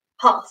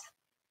 Pulse.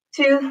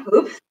 2,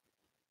 oops.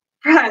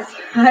 Press.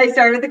 I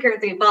started with the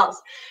curtsy.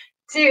 Pulse.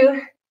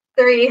 2,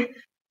 3,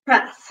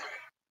 press.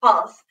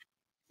 Pulse.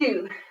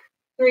 2,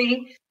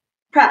 3,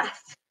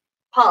 press.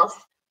 Pulse.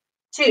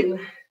 2,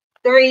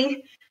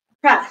 3,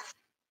 press.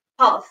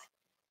 Pulse.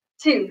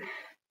 2,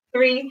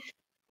 3,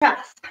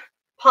 press.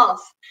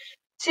 Pulse.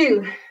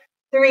 2,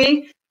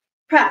 3,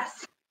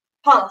 press.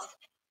 Pulse.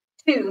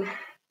 2,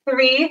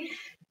 3,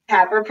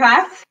 tap or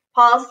press.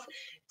 Pulse.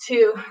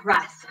 2,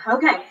 rest.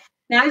 Okay.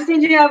 Now I just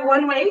need you to have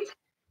one weight.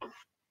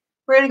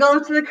 We're going to go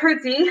to the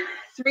curtsy,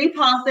 3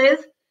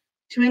 pulses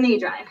to a knee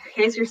drive.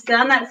 Okay, so you're still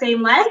on that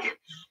same leg.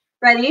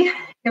 Ready?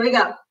 Here we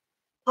go.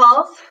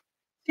 Pulse,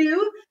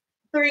 2,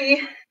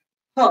 3,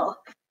 pull.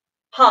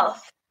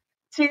 Pulse,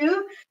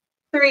 2,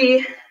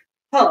 3,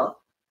 pull.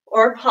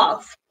 Or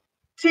pulse,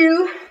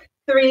 2,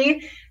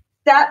 3,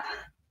 step,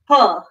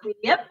 pull.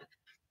 Yep.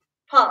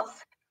 Pulse,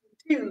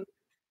 2,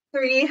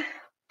 3,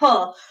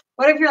 pull.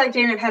 What if you're like,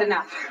 Jane, I've had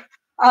enough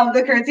of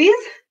the curtsies?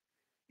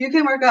 You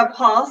can work up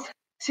pulse,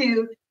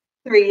 2,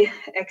 3,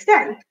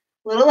 extend.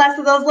 A little less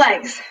of those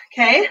legs,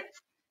 okay?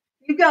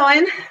 Keep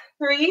going.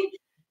 3,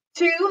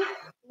 2,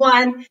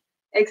 1,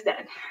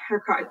 extend or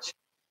crunch.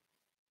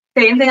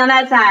 Same thing on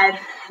that side,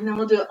 and then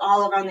we'll do it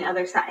all over on the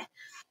other side.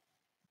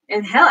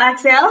 Inhale,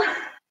 exhale.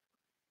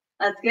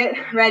 Let's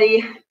get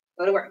ready.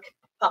 Go to work.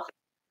 Pulse.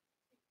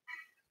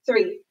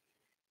 3,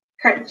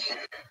 crunch.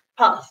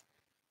 Pulse.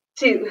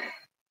 2,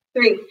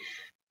 3,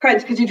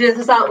 crunch. Could you do this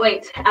without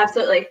weight?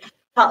 Absolutely.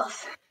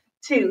 Pulse.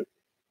 2,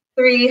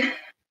 3,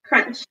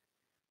 crunch.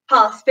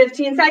 Pulse.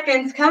 15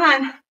 seconds. Come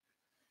on.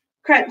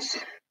 Crunch.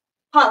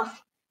 Pulse.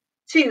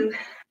 2,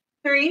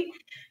 3,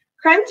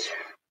 crunch.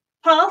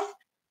 Pulse.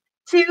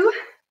 2,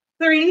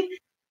 3,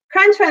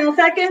 crunch. Final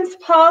seconds.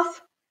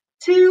 Pulse.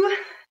 2,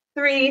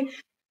 3,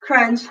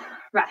 crunch.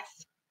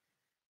 Rest.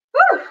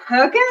 Woo,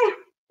 okay.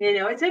 You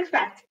know what to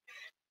expect.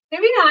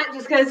 Maybe not,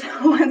 just because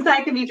one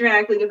side can be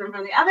dramatically different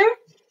from the other,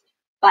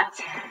 but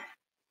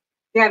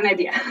you have an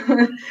idea.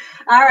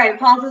 All right,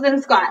 pulses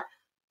and squat.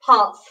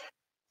 Pulse.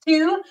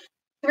 2,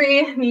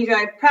 3, knee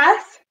drive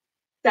press.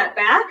 Step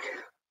back.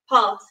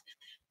 Pulse.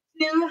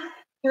 2,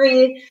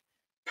 3,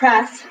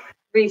 press.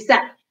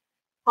 Reset.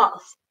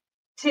 Pulse.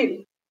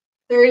 2,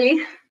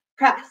 3,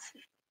 press.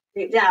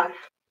 Straight down.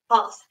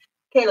 Pulse.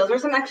 Okay, those are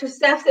some extra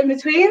steps in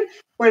between.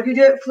 What if you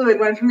do it fluid,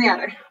 one from the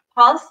other?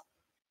 Pulse.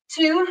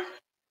 2,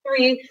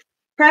 3,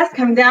 press,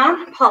 come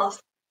down, pulse.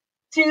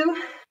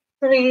 2,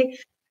 3,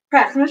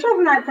 press. I'm going to show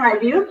from that side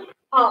view.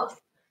 Pulse.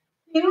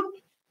 2,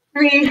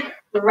 3,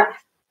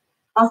 rest.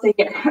 I'll say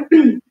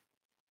it.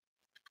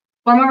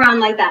 One more round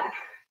like that,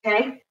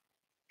 okay?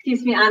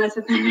 Keeps me honest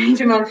with my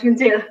range of motion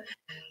too.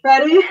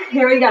 Ready?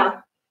 Here we go.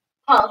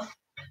 Pulse.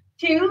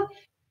 2,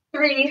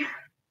 3,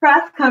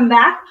 press, come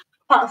back.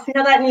 Pulse. See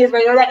how that knee is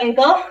right over that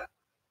ankle?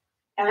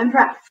 And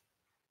press.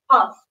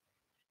 Pulse.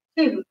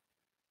 2,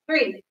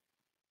 3,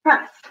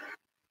 press.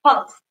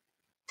 Pulse.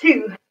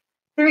 2,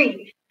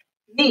 3,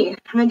 knee. I'm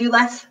going to do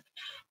less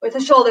with the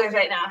shoulders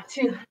right now.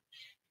 2,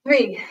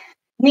 3,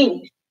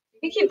 knee.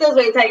 You can keep those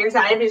weights at your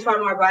side if you just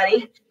want more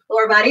body,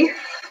 lower body.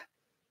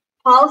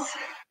 Pulse.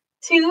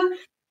 2,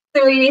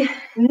 3,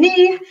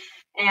 knee,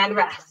 and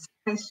rest.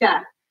 Nice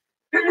job.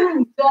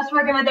 Just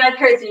working with that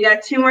curtsy. You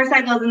got 2 more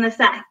cycles in the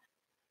set.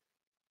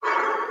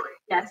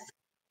 Yes.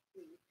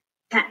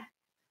 10.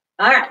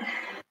 All right.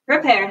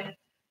 Prepare.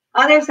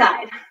 Other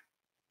side.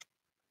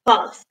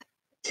 Pulse.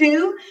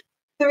 2,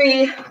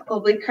 3,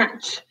 oblique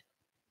crunch.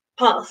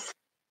 Pulse.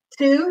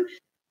 2,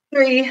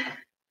 3,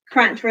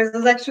 crunch. Where's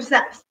those extra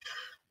steps?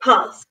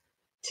 Pulse.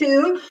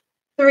 2,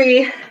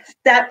 3,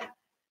 step,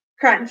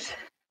 crunch.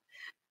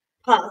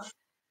 Pulse.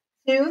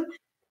 2,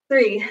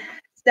 3,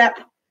 step,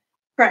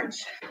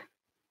 crunch.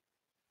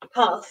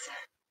 Pulse.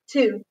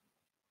 2,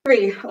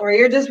 3, or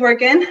you're just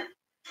working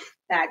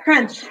that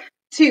crunch.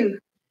 2,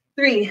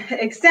 3,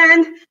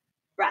 extend,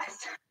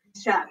 rest.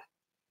 Good job.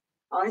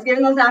 Always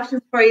giving those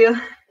options for you.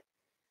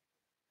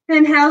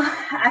 Inhale,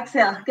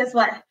 exhale. Guess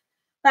what?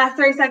 Last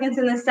 30 seconds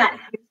in this set.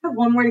 We have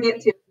one more to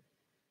get to.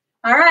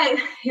 All right,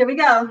 here we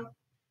go.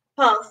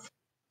 Pulse.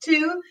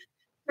 2,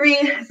 3.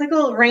 It's like a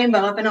little rainbow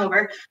up and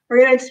over. We're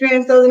going to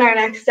experience those in our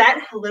next set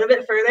a little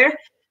bit further.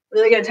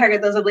 Really going to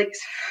target those obliques.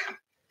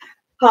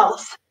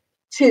 Pulse.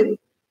 2,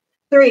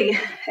 3.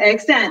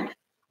 Extend.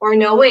 Or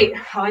no weight.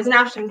 Always an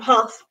option.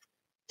 Pulse.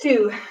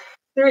 2,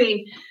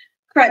 3.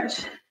 Crunch.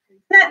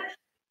 Set.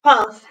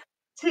 Pulse.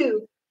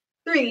 2,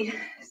 3.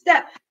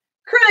 Step.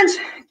 Crunch.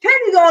 Can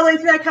you go all the way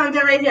through that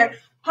countdown right here?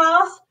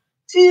 Pulse.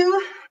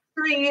 2,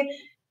 3.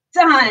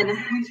 Done.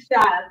 Nice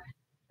job.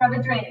 Grab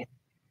a drink.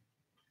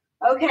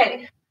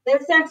 Okay,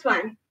 this next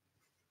one.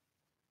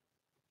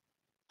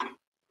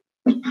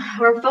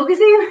 We're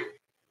focusing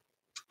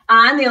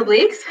on the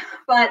obliques,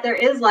 but there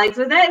is legs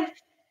with it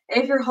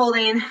if you're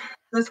holding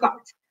the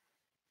squats.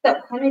 So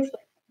let me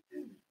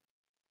explain.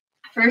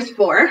 First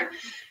 4,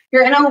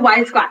 you're in a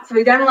wide squat. So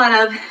we've done a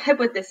lot of hip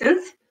width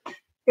distance.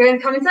 You're going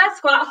to come into that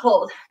squat,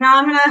 hold. Now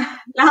I'm going to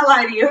not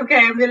lie to you, okay?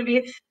 I'm going to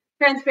be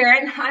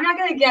transparent. I'm not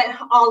going to get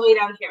all the way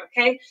down here,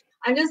 okay?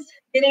 I'm just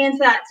getting into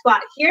that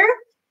squat here.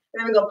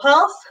 Then we go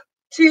pulse,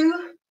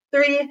 2,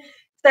 3,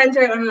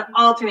 center, and I'm going to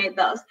alternate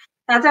those.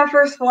 That's our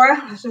first 4.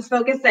 Let's just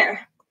focus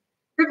there.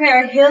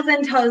 Prepare, heels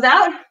and toes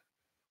out. A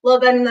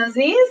little bend in those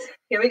knees.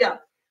 Here we go.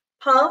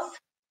 Pulse,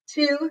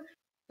 2,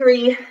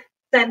 3,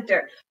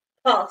 center.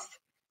 Pulse,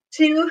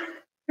 2,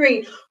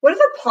 3. What if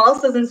a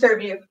pulse doesn't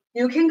serve you?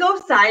 You can go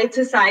side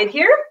to side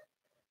here.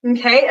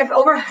 Okay, if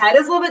overhead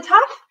is a little bit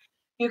tough,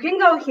 you can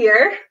go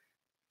here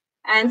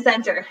and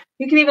center.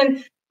 You can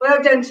even, what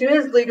I've done too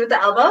is lead with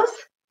the elbows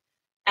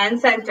and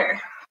center.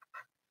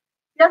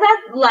 You know,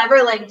 that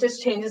lever like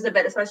just changes a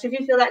bit, especially if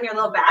you feel that in your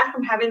low back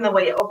from having the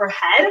weight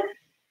overhead,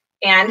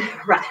 and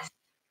rest.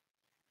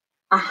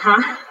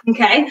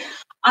 Okay.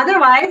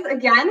 Otherwise,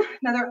 again,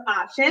 another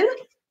option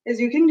is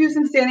you can do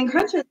some standing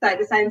crunches side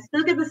to side and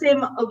still get the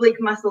same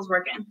oblique muscles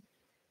working.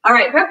 All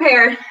right,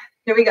 prepare.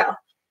 Here we go.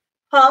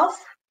 Pulse,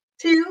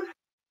 2,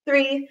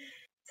 3,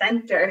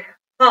 center.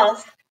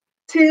 Pulse,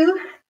 2,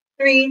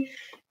 3,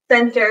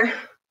 center.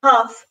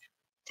 Pulse,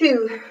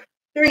 2,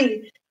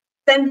 3,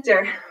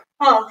 center.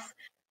 Pulse,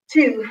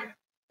 2,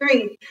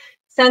 3,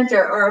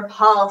 center. Or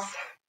pulse,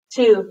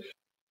 2,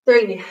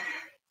 3,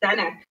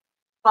 center.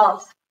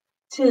 Pulse,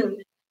 2,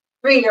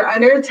 3, you're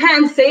under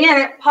 10, stay in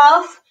it,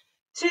 pulse,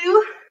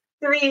 2,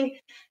 3,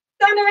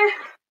 center,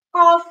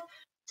 pulse,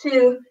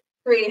 2,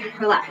 3,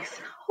 relax.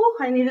 Oh,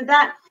 I needed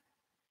that.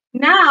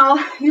 Now,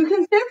 you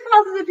can skip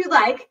pulses if you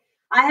like.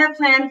 I have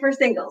planned for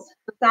singles,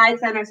 side,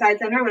 center,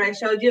 when I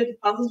showed you if the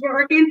pulses weren't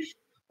working.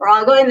 We're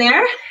all going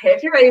there.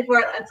 If you're ready for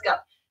it, let's go.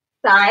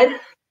 Side,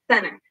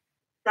 center,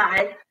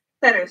 side,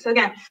 center. So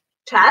again,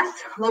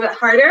 chest, a little bit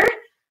harder,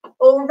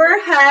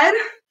 overhead.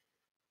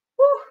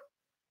 Woo.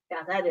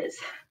 Yeah, that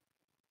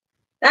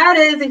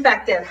is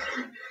effective.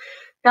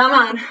 Come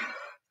on,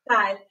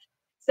 side,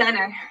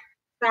 center,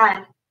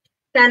 side,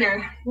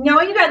 center.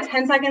 Knowing you got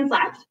 10 seconds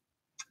left,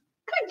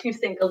 could you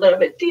sink a little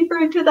bit deeper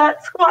into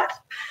that squat?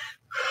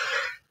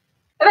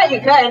 I bet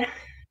you could.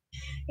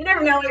 You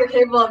never know what you're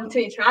capable of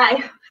until you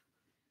try.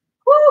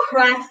 Woo,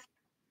 rest.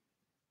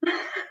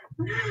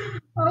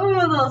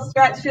 Oh, a little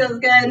stretch feels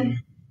good.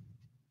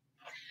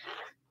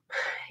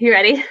 You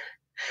ready?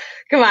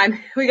 Come on,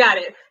 we got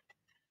it.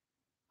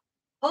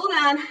 Hold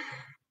on.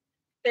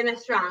 Finish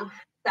strong.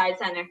 Side,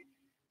 center,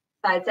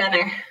 side,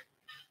 center.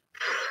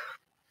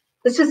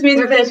 This just means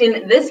we're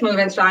finishing this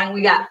movement strong.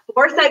 We got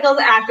 4 cycles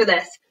after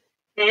this,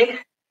 okay?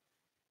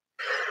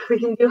 We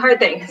can do hard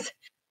things.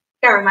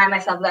 Gotta remind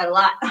myself of that a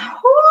lot.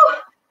 Woo!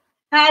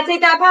 I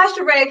take that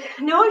posture break.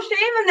 No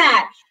shame in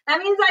that. That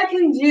means I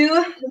can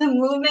do the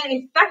movement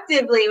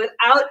effectively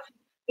without,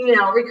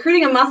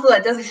 recruiting a muscle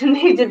that doesn't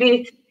need to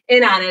be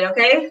in on it,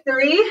 okay?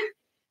 3,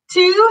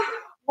 2,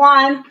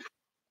 1.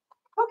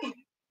 Okay,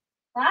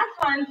 last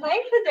one,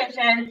 plank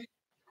position.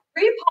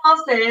 3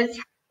 pulses.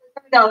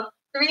 Here we go.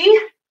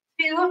 3,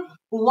 2,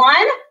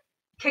 1.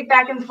 Kick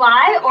back and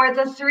fly, or it's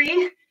a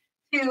 3,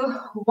 2,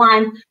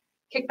 1.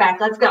 Kick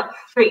back. Let's go.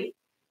 3,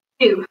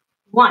 2,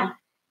 1.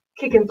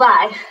 Kick and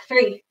fly.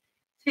 3,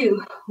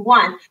 2,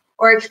 1.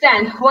 Or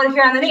extend. What if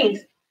you're on the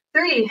knees?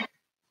 3,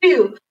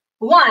 2,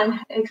 1.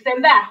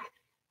 Extend back.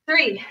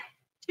 3,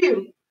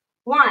 2,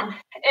 1.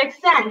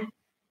 Extend.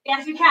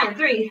 Yes, you can.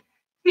 3,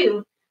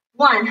 2,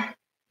 1.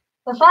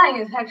 The flying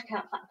is actually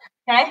kind of fun.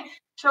 Okay?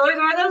 Shoulders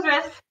over those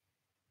wrists.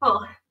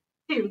 Pull.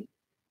 2,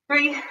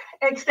 3.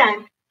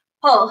 Extend.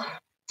 Pull.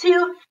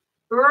 2.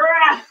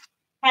 Rest.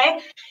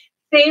 Okay?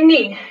 Same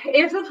knee.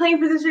 If the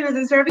plank position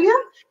isn't serving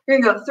you,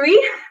 you're going to go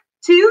 3,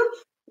 2,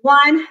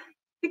 1.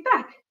 Kick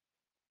back.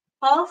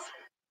 Pulse.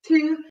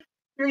 2,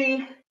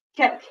 3.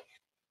 Kick.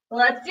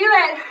 Let's do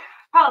it.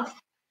 Pulse.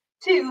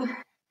 2,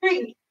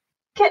 3.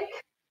 Kick.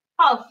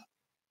 Pulse.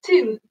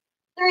 2,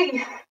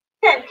 3.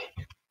 Kick.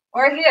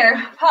 Or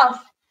here. Pulse.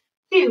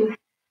 2,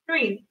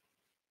 3.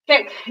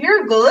 Kick.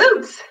 Your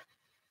glutes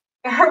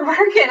are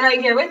working right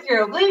here with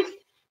your obliques,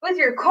 with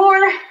your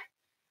core.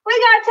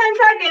 We got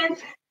 10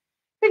 seconds.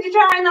 Could you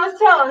try on those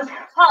toes?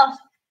 Pulse.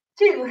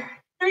 2,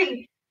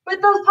 3.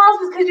 With those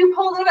pulses, could you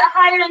pull a little bit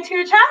higher into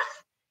your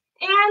chest?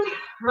 And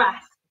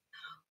rest.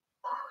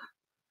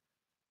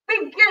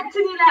 We get to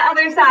do that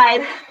other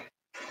side.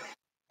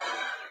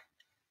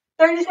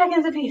 30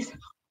 seconds apiece.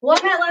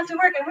 1 minute left to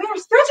work, and we are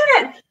stretching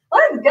it.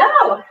 Let's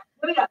go. Here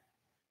we go.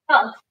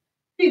 Pulse.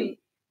 2,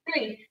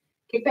 3.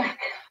 Kick back.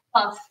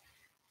 Pulse.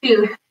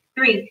 2,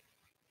 3.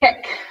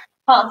 Kick.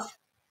 Pulse.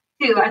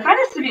 2. I find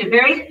this to be a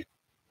very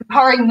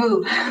empowering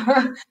move.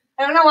 I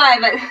don't know why,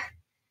 but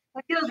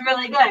it feels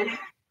really good.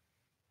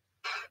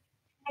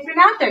 If you're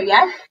not there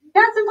yet, you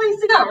got some place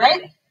to go,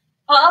 right?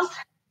 Pulse.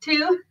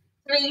 2,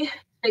 3.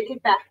 Straight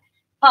kick back.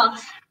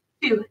 Pulse.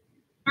 2,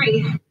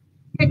 3.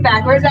 Kick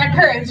back. Where's that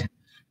courage?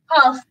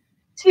 Pulse.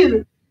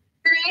 2,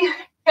 3.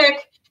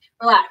 Kick.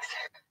 Relax.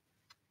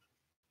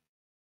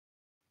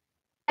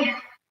 You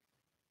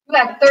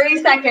have 30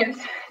 seconds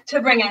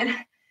to bring it,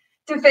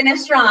 to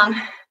finish strong.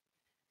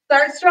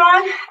 Start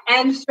strong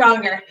and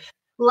stronger.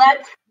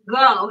 Let's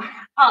go.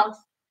 Pulse.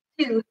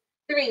 2,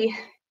 3.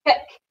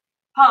 Kick.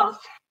 Pulse.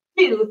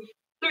 2,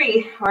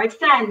 3. Or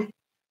extend.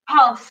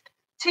 Pulse.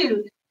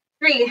 2,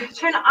 3.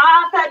 Turn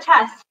off that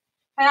chest.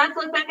 And not to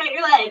look back at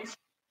your legs.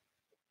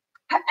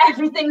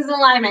 Everything's in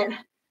alignment.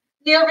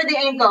 Knee over the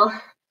ankle.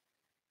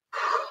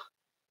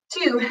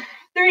 2, 3. 10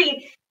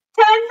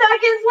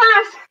 seconds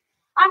left.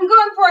 I'm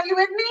going for it. You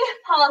with me?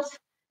 Pulse.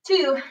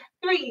 2,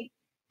 3.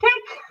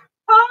 Kick.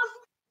 Pulse.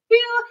 2,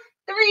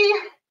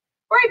 3.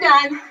 We're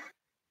done.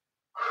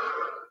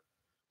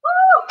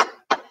 Woo.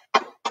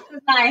 This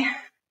is my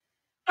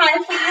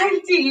high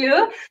five to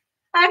you.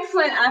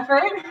 Excellent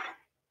effort.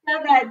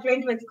 Have that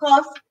drink that's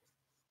close.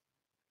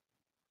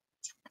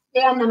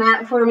 Stay on the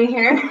mat for me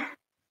here.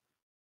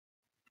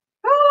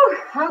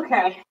 Woo.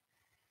 Okay.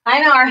 I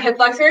know our hip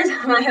flexors.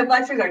 My hip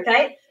flexors are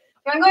tight.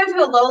 I'm going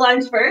to a low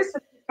lunge first.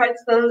 Stretch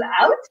those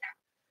out.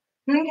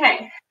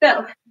 Okay.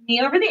 So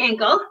knee over the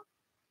ankle.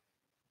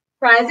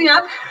 Rising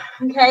up.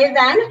 Okay.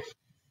 Then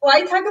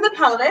slight tuck of the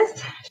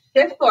pelvis.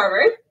 Shift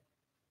forward.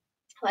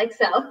 Like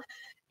so.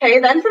 Okay.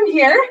 Then from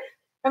here,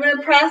 I'm going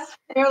to press,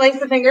 interlace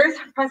the fingers.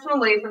 Press them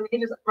away from me.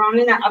 Just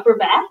rounding that upper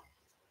back.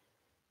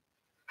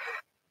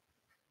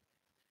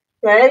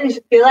 Good. You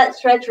should feel that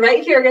stretch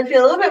right here. You're going to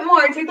feel a little bit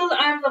more. Take those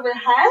arms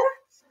overhead.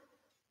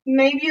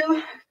 Maybe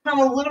you come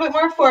a little bit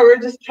more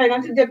forward. Just try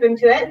not to dip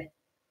into it.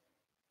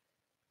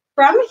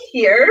 From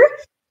here,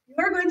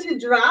 you're going to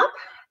drop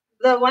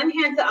the one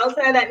hand to the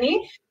outside of that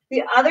knee.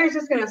 The other is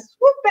just going to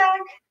swoop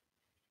back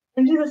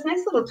and do this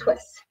nice little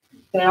twist.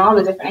 And all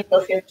the different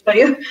angles here to show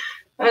you.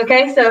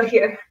 Okay, so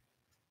here.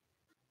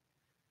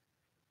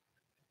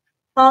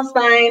 Tall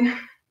spine.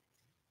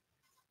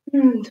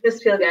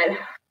 Just feel good.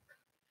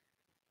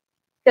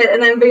 Good,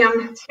 and then bring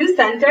them to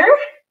center.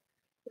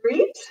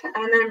 Reach,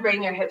 and then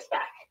bring your hips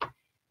back.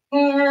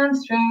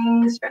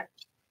 Hamstring stretch.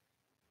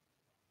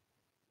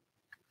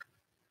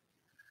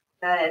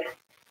 Good.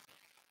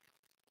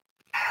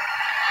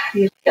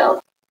 You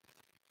feel.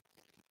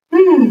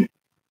 I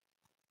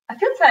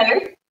feel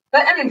tired,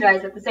 but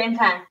energized at the same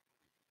time.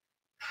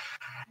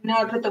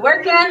 Now put the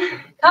work in.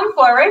 Come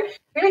forward.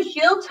 You're going to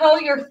heel toe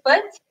your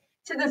foot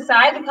to the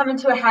side to come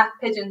into a half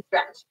pigeon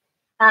stretch.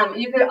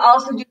 You could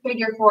also do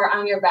figure 4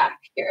 on your back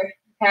here.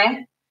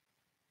 Okay.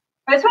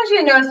 I just want you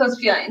to notice those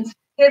feelings.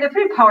 Okay, they're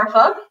pretty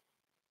powerful.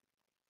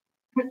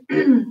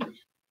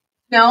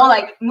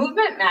 Like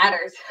movement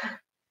matters.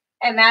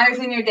 It matters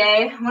in your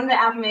day. One of the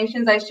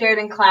affirmations I shared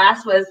in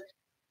class was,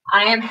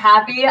 I am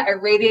happy, I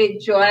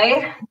radiate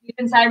joy deep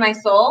inside my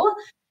soul.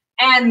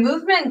 And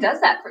movement does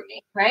that for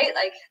me, right?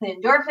 Like the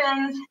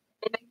endorphins,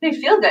 it makes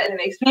me feel good. It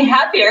makes me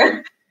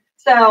happier.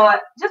 So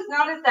just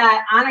notice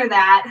that, honor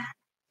that,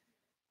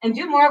 and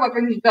do more of what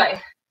brings you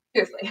joy.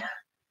 Seriously.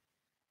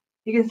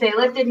 You can stay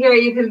lifted here.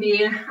 You can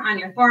be on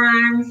your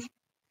forearms.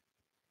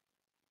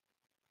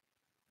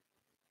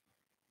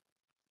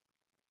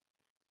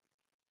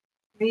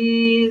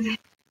 Breathe.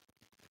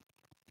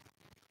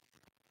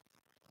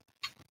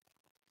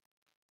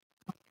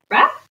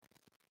 Breath.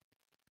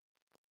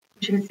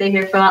 You can stay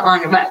here for a lot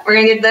longer, but we're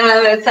going to get to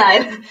the other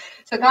side.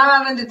 So come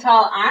up into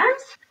tall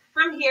arms.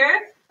 From here,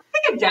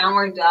 take a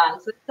downward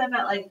dog. So step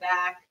that leg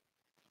back.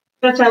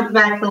 Stretch out the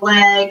back of the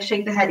leg.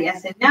 Shake the head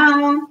yes and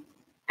no.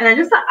 And then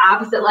just the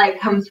opposite leg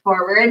comes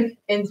forward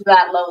into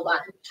that low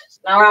lunge. So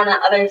now we're on the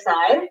other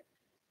side.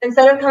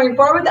 Instead of coming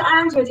forward with the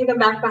arms, we're going to take them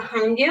back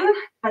behind you.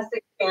 Chest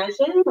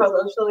expansion. Roll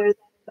those shoulders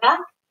back.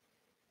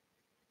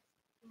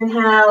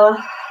 Inhale.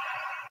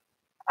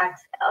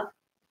 Exhale.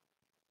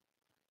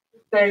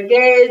 Stay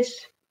engaged.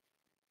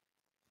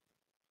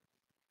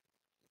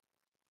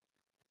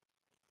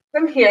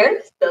 From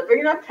here, still bring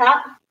it up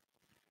top.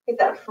 Get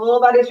that full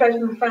body stretch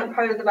in the front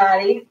part of the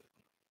body.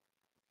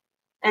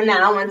 And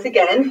now, once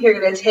again, you're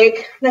going to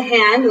take the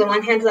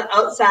one hand to the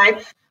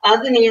outside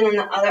of the knee, and then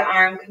the other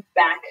arm comes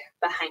back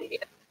behind you.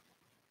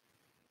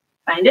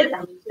 Find it.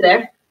 I'll meet you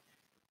there.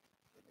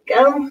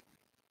 Go.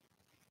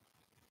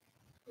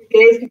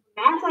 Gaze can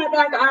come back to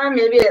that back arm.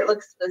 Maybe it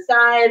looks to the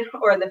side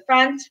or the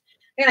front.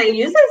 And I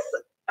use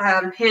this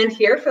hand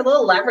here for a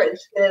little leverage,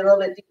 get a little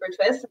bit deeper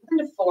twist.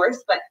 Nothing to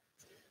force, but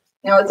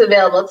it's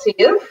available to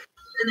you.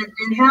 And then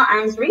inhale,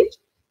 arms reach.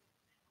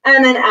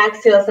 And then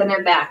exhale, send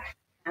it back.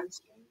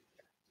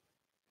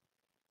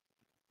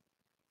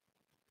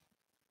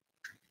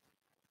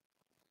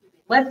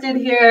 Lifted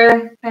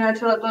here, kind of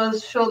to let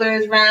those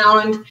shoulders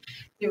round.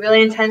 Be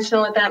really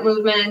intentional with that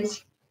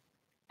movement.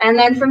 And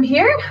then from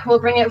here, we'll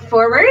bring it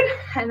forward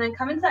and then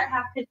come into that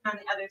half pigeon on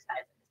the other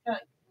side. So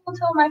I'll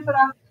toe my foot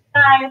off to the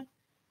side.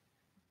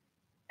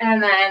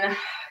 And then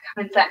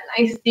come into that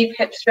nice deep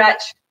hip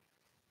stretch.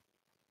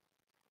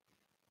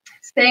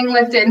 Staying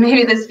lifted.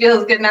 Maybe this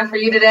feels good enough for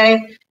you today.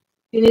 If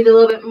you need a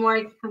little bit more,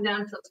 you can come down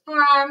to those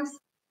forearms. If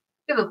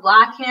you have a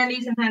block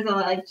handy, sometimes I'll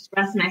like just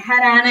rest my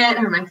head on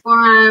it or my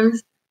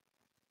forearms.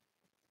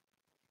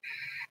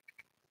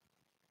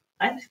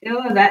 Let's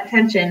go with that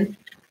tension.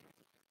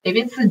 Maybe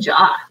it's the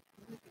jaw.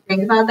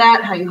 Think about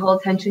that, how you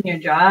hold tension in your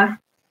jaw.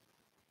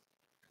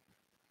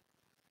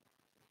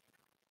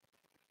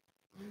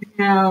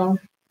 Inhale,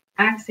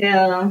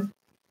 exhale.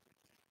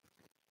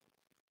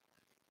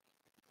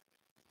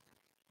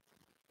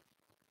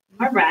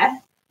 More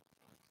breath.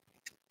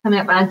 Coming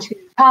up onto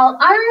tall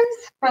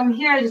arms. From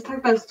here, I just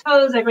tuck those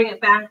toes. I bring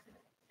it back to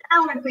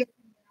downward facing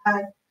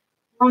dog.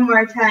 One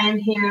more time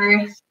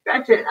here.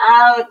 Stretch it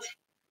out.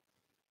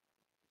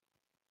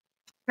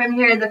 From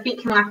here, the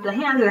feet can walk to the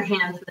hands or the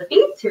hands to the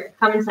feet. So you're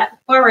coming to that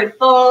forward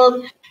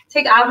fold.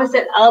 Take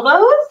opposite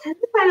elbows and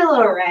find a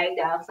little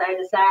ragdoll side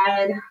to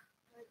side.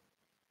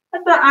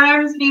 Let the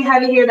arms be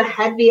heavy here, the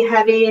head be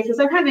heavy. So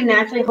sometimes we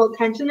naturally hold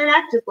tension in the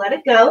neck. Just let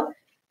it go.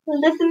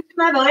 Listen to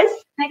my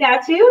voice. I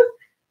got you.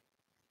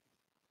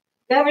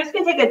 Good. We're just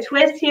going to take a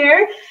twist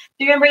here.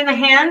 You're going to bring the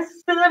hands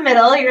to the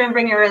middle. You're going to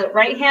bring your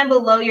right hand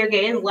below your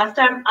gaze, left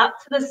arm up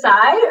to the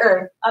side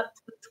or up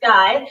to the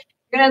sky.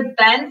 You're going to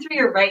bend through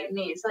your right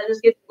knee. So that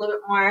just gives a little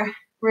bit more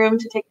room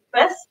to take a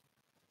twist.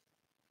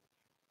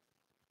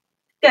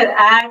 Good.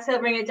 Exhale,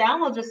 bring it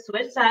down. We'll just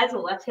switch sides. The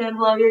left hand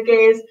below your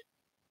gaze.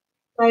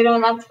 Right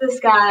arm up to the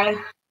sky.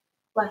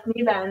 Left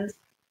knee bends.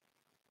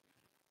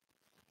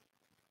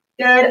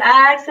 Good.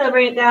 Exhale,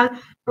 bring it down.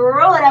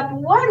 Roll it up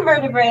one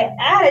vertebrae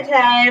at a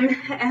time.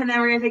 And then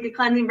we're going to take a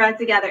cleansing breath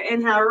together.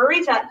 Inhale,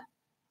 reach up.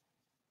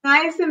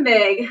 Nice and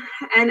big.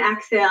 And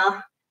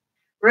exhale,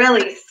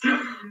 release.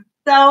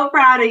 So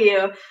proud of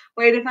you.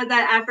 Way to put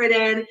that effort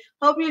in.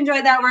 Hope you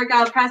enjoyed that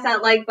workout. Press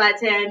that like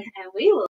button, and we will